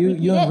 Yeah,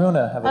 you and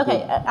Runa have a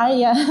Okay,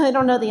 I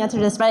don't know the answer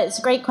to this, but it's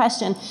a great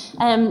question.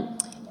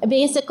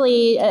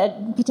 Basically, a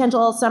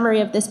potential summary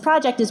of this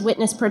project is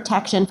witness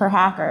protection for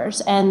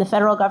hackers, and the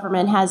federal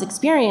government has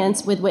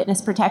experience with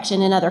witness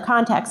protection in other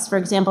contexts. For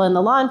example, in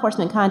the law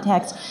enforcement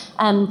context,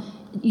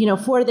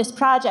 for this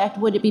project,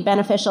 would it be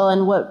beneficial,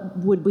 and what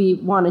would we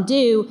want to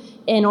do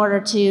in order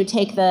to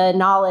take the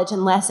knowledge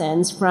and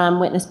lessons from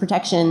witness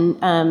protection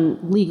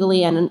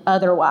legally and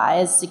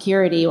otherwise,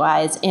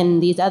 security-wise,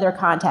 in these other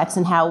contexts,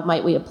 and how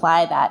might we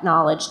apply that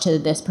knowledge to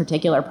this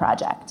particular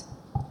project?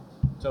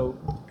 So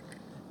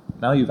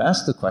now you've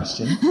asked the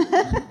question.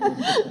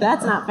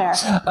 That's not fair.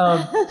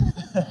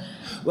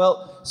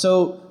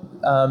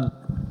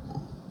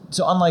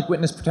 So unlike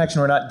witness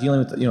protection, we're not dealing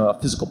with a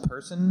physical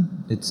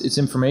person. It's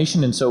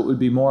information, and so it would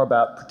be more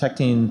about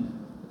protecting,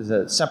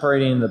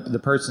 separating the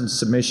person's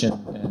submission,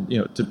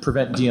 and to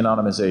prevent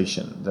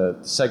de-anonymization, the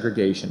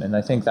segregation. And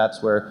I think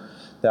that's where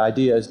The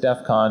idea is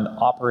DEF CON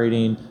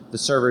operating the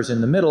servers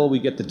in the middle. We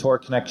get the Tor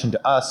connection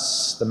to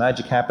us. The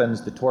magic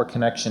happens, the Tor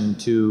connection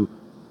to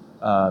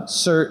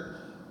CERT.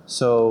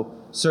 So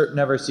CERT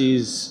never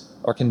sees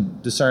or can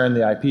discern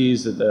the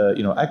IPs at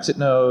the exit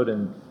node,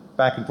 and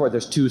back and forth.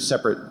 There's two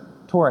separate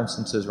Tor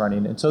instances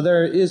running. And so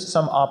there is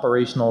some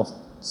operational,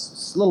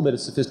 little bit of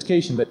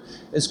sophistication, but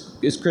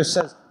as Chris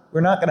says,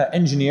 we're not going to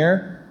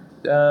engineer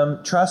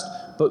trust,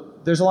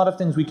 but there's a lot of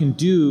things we can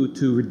do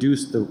to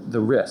reduce the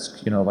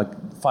risk,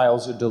 like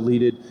files are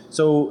deleted.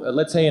 So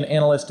let's say an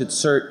analyst at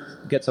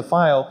CERT gets a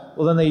file,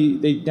 well then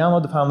they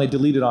download the file and they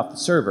delete it off the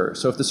server.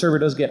 So if the server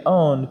does get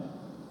owned,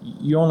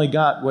 you only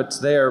got what's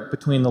there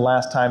between the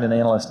last time an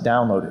analyst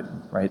downloaded,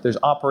 right? There's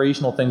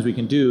operational things we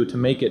can do to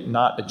make it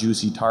not a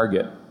juicy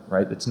target,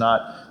 right? There's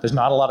not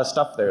a lot of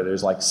stuff there.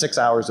 There's like 6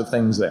 hours of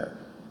things there.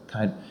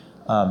 And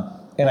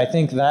I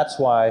think that's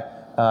why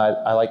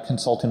I like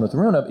consulting with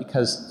Runa,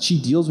 because she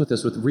deals with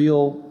this with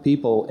real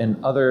people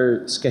in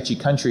other sketchy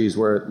countries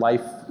where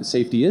life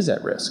safety is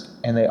at risk.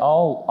 And they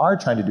all are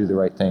trying to do the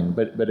right thing,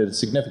 but at a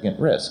significant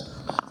risk.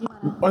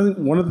 I think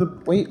one of the...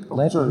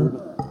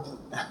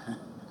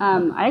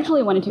 I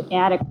actually wanted to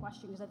add a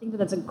question, because I think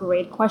that's a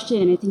great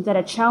question, and I think that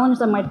a challenge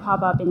that might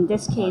pop up in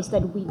this case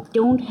that we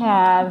don't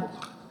have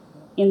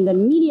in the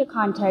media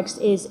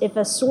context is if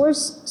a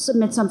source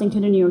submits something to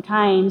the New York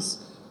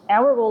Times,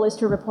 our role is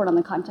to report on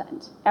the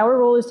content. Our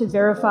role is to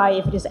verify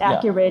if it is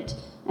accurate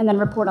and then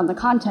report on the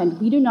content.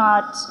 We do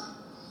not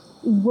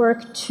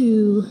work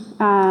to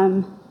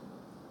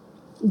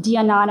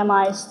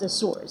de-anonymize the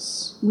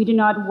source. We do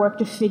not work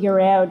to figure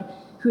out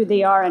who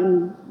they are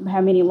and how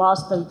many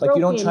laws they've broken. Like,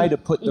 you don't try to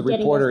put the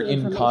reporter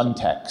in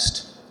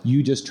context.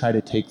 You just try to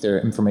take their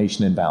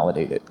information and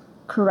validate it.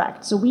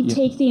 Correct. So we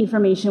take the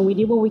information, we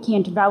do what we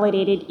can to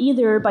validate it,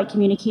 either by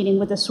communicating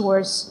with the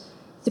source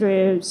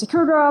through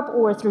secure drop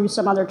or through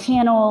some other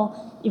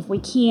channel. If we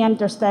can't,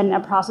 there's then a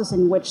process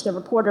in which the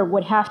reporter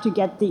would have to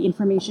get the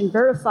information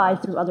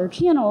verified through other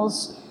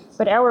channels.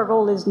 But our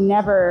role is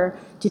never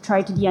to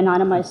try to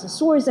de-anonymize the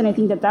source, and I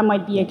think that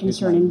might be a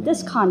concern in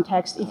this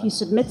context. If you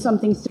submit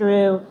something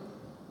through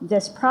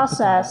this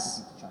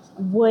process,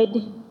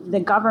 would the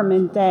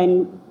government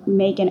then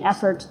make an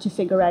effort to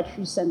figure out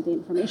who sent the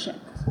information?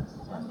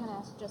 I'm going to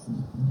ask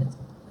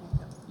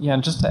Yeah,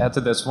 and just to add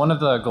to this, one of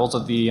the goals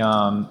of the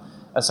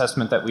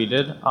assessment that we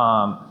did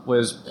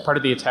was part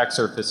of the attack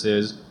surface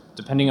is,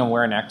 depending on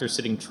where an actor's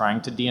sitting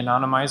trying to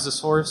de-anonymize the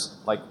source,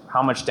 like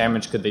how much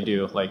damage could they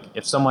do? Like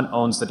if someone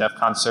owns the DEF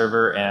CON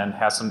server and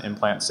has some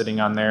implant sitting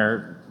on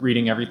there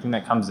reading everything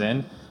that comes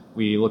in,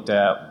 we looked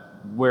at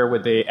where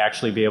would they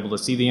actually be able to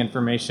see the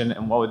information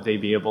and what would they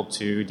be able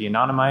to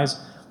de-anonymize.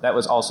 That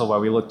was also why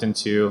we looked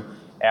into,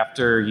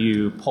 after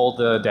you pull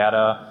the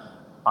data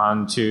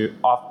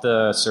off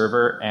the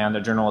server and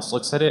a journalist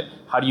looks at it,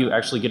 how do you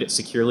actually get it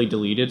securely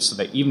deleted so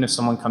that even if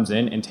someone comes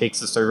in and takes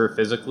the server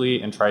physically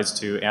and tries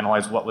to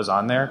analyze what was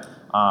on there,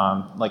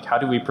 like how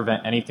do we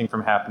prevent anything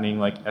from happening,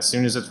 like as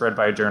soon as it's read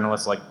by a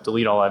journalist, like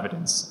delete all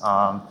evidence.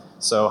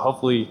 So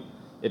hopefully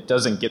it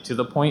doesn't get to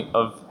the point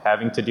of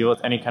having to deal with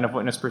any kind of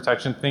witness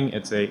protection thing.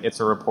 It's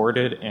a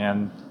reported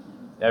and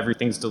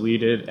everything's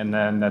deleted, and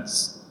then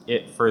that's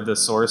it for the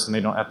source and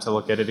they don't have to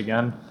look at it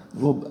again.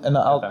 Well, and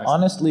I'll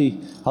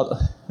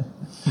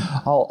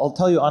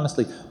tell you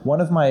honestly, one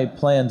of my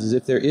plans is,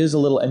 if there is a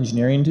little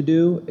engineering to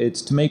do,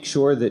 it's to make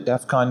sure that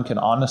DEF CON can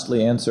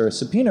honestly answer a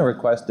subpoena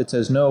request that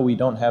says, no, we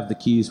don't have the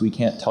keys, we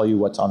can't tell you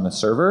what's on the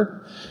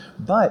server.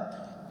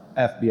 But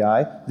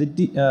FBI,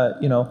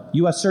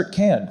 US CERT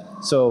can.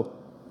 So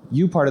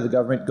you part of the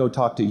government, go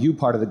talk to you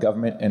part of the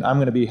government, and I'm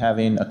going to be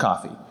having a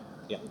coffee.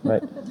 Yeah.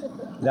 Right?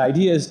 The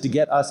idea is to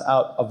get us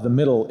out of the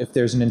middle if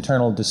there's an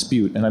internal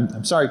dispute. And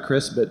I'm sorry,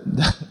 Chris, but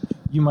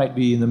you might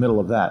be in the middle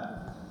of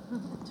that.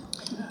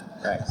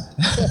 Thanks.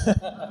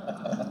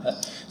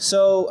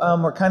 So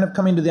we're kind of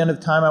coming to the end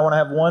of time. I want to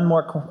have one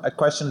more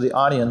question to the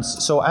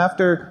audience. So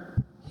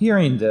after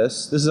hearing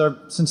this,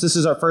 since this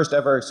is our first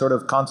ever sort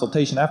of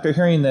consultation, after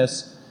hearing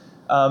this,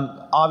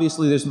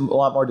 obviously there's a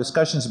lot more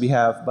discussions we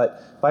have,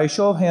 but by a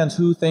show of hands,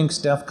 who thinks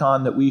DEF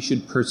CON that we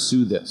should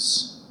pursue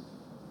this?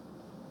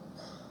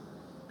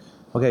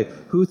 Okay,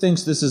 who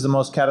thinks this is the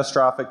most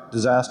catastrophic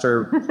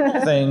disaster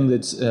thing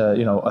that's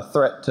a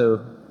threat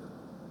to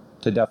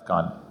DEF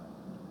CON?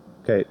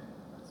 Okay.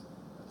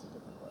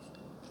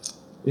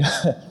 Yeah.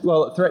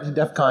 Well, a threat to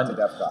DEF CON.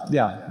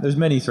 Yeah, there's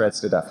many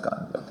threats to DEF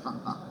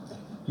CON.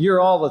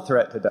 You're all a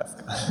threat to DEF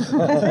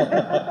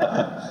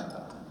CON.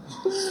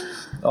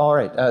 All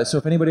right. So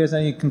if anybody has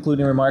any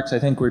concluding remarks, I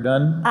think we're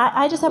done.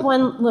 I just have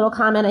one little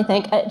comment, I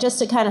think, just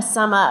to kind of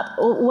sum up.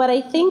 What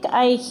I think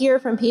I hear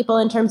from people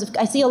in terms of,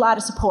 I see a lot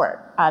of support,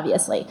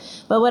 obviously,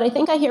 but what I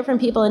think I hear from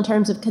people in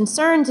terms of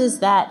concerns is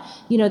that,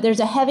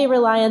 there's a heavy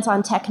reliance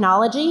on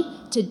technology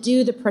to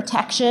do the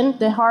protection,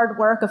 the hard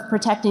work of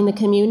protecting the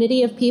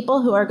community of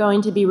people who are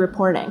going to be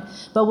reporting.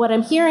 But what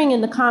I'm hearing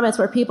in the comments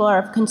where people are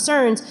of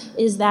concerns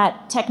is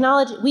that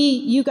technology,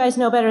 you guys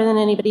know better than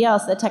anybody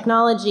else that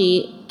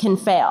technology can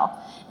fail.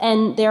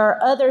 And there are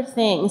other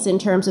things in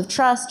terms of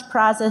trust,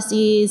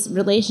 processes,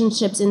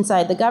 relationships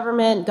inside the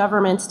government,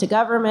 governments to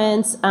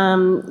governments,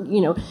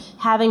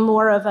 having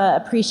more of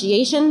an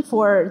appreciation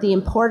for the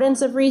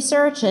importance of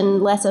research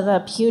and less of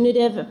a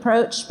punitive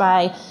approach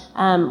by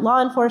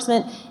law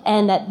enforcement,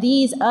 and that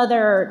these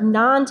other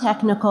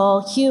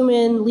non-technical,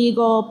 human,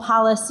 legal,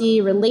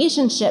 policy,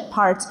 relationship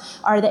parts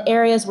are the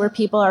areas where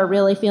people are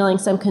really feeling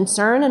some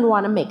concern and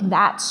want to make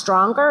that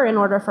stronger in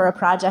order for a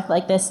project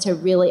like this to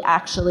really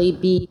actually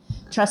be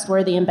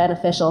trustworthy and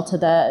beneficial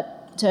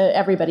to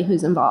everybody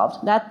who's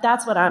involved.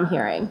 That's what I'm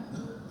hearing.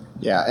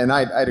 Yeah, and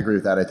I'd agree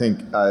with that. I think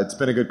it's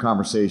been a good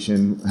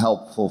conversation,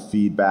 helpful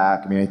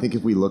feedback. I mean, I think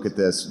if we look at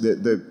this,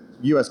 the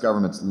U.S.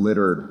 government's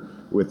littered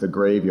with a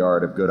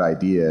graveyard of good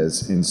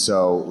ideas, and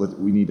so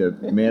we need to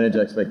manage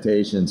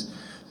expectations.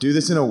 Do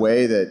this in a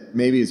way that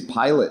maybe is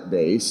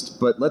pilot-based,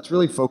 but let's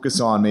really focus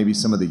on maybe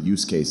some of the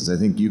use cases. I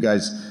think you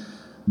guys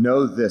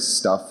know this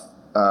stuff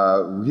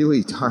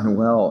really darn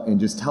well, and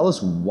just tell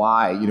us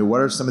why.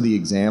 What are some of the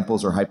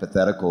examples or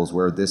hypotheticals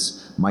where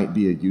this might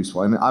be a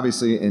useful? I mean,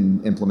 obviously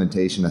in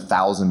implementation,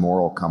 1,000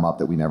 more will come up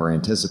that we never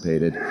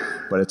anticipated,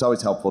 but it's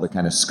always helpful to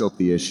kind of scope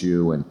the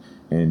issue and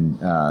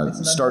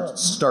start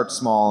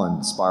small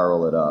and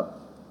spiral it up.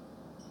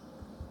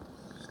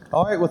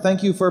 All right, well,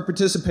 thank you for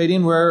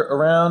participating. We're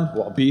around,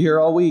 I'll be here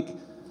all week,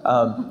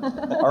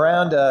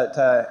 around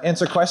to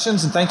answer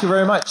questions, and thank you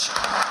very much.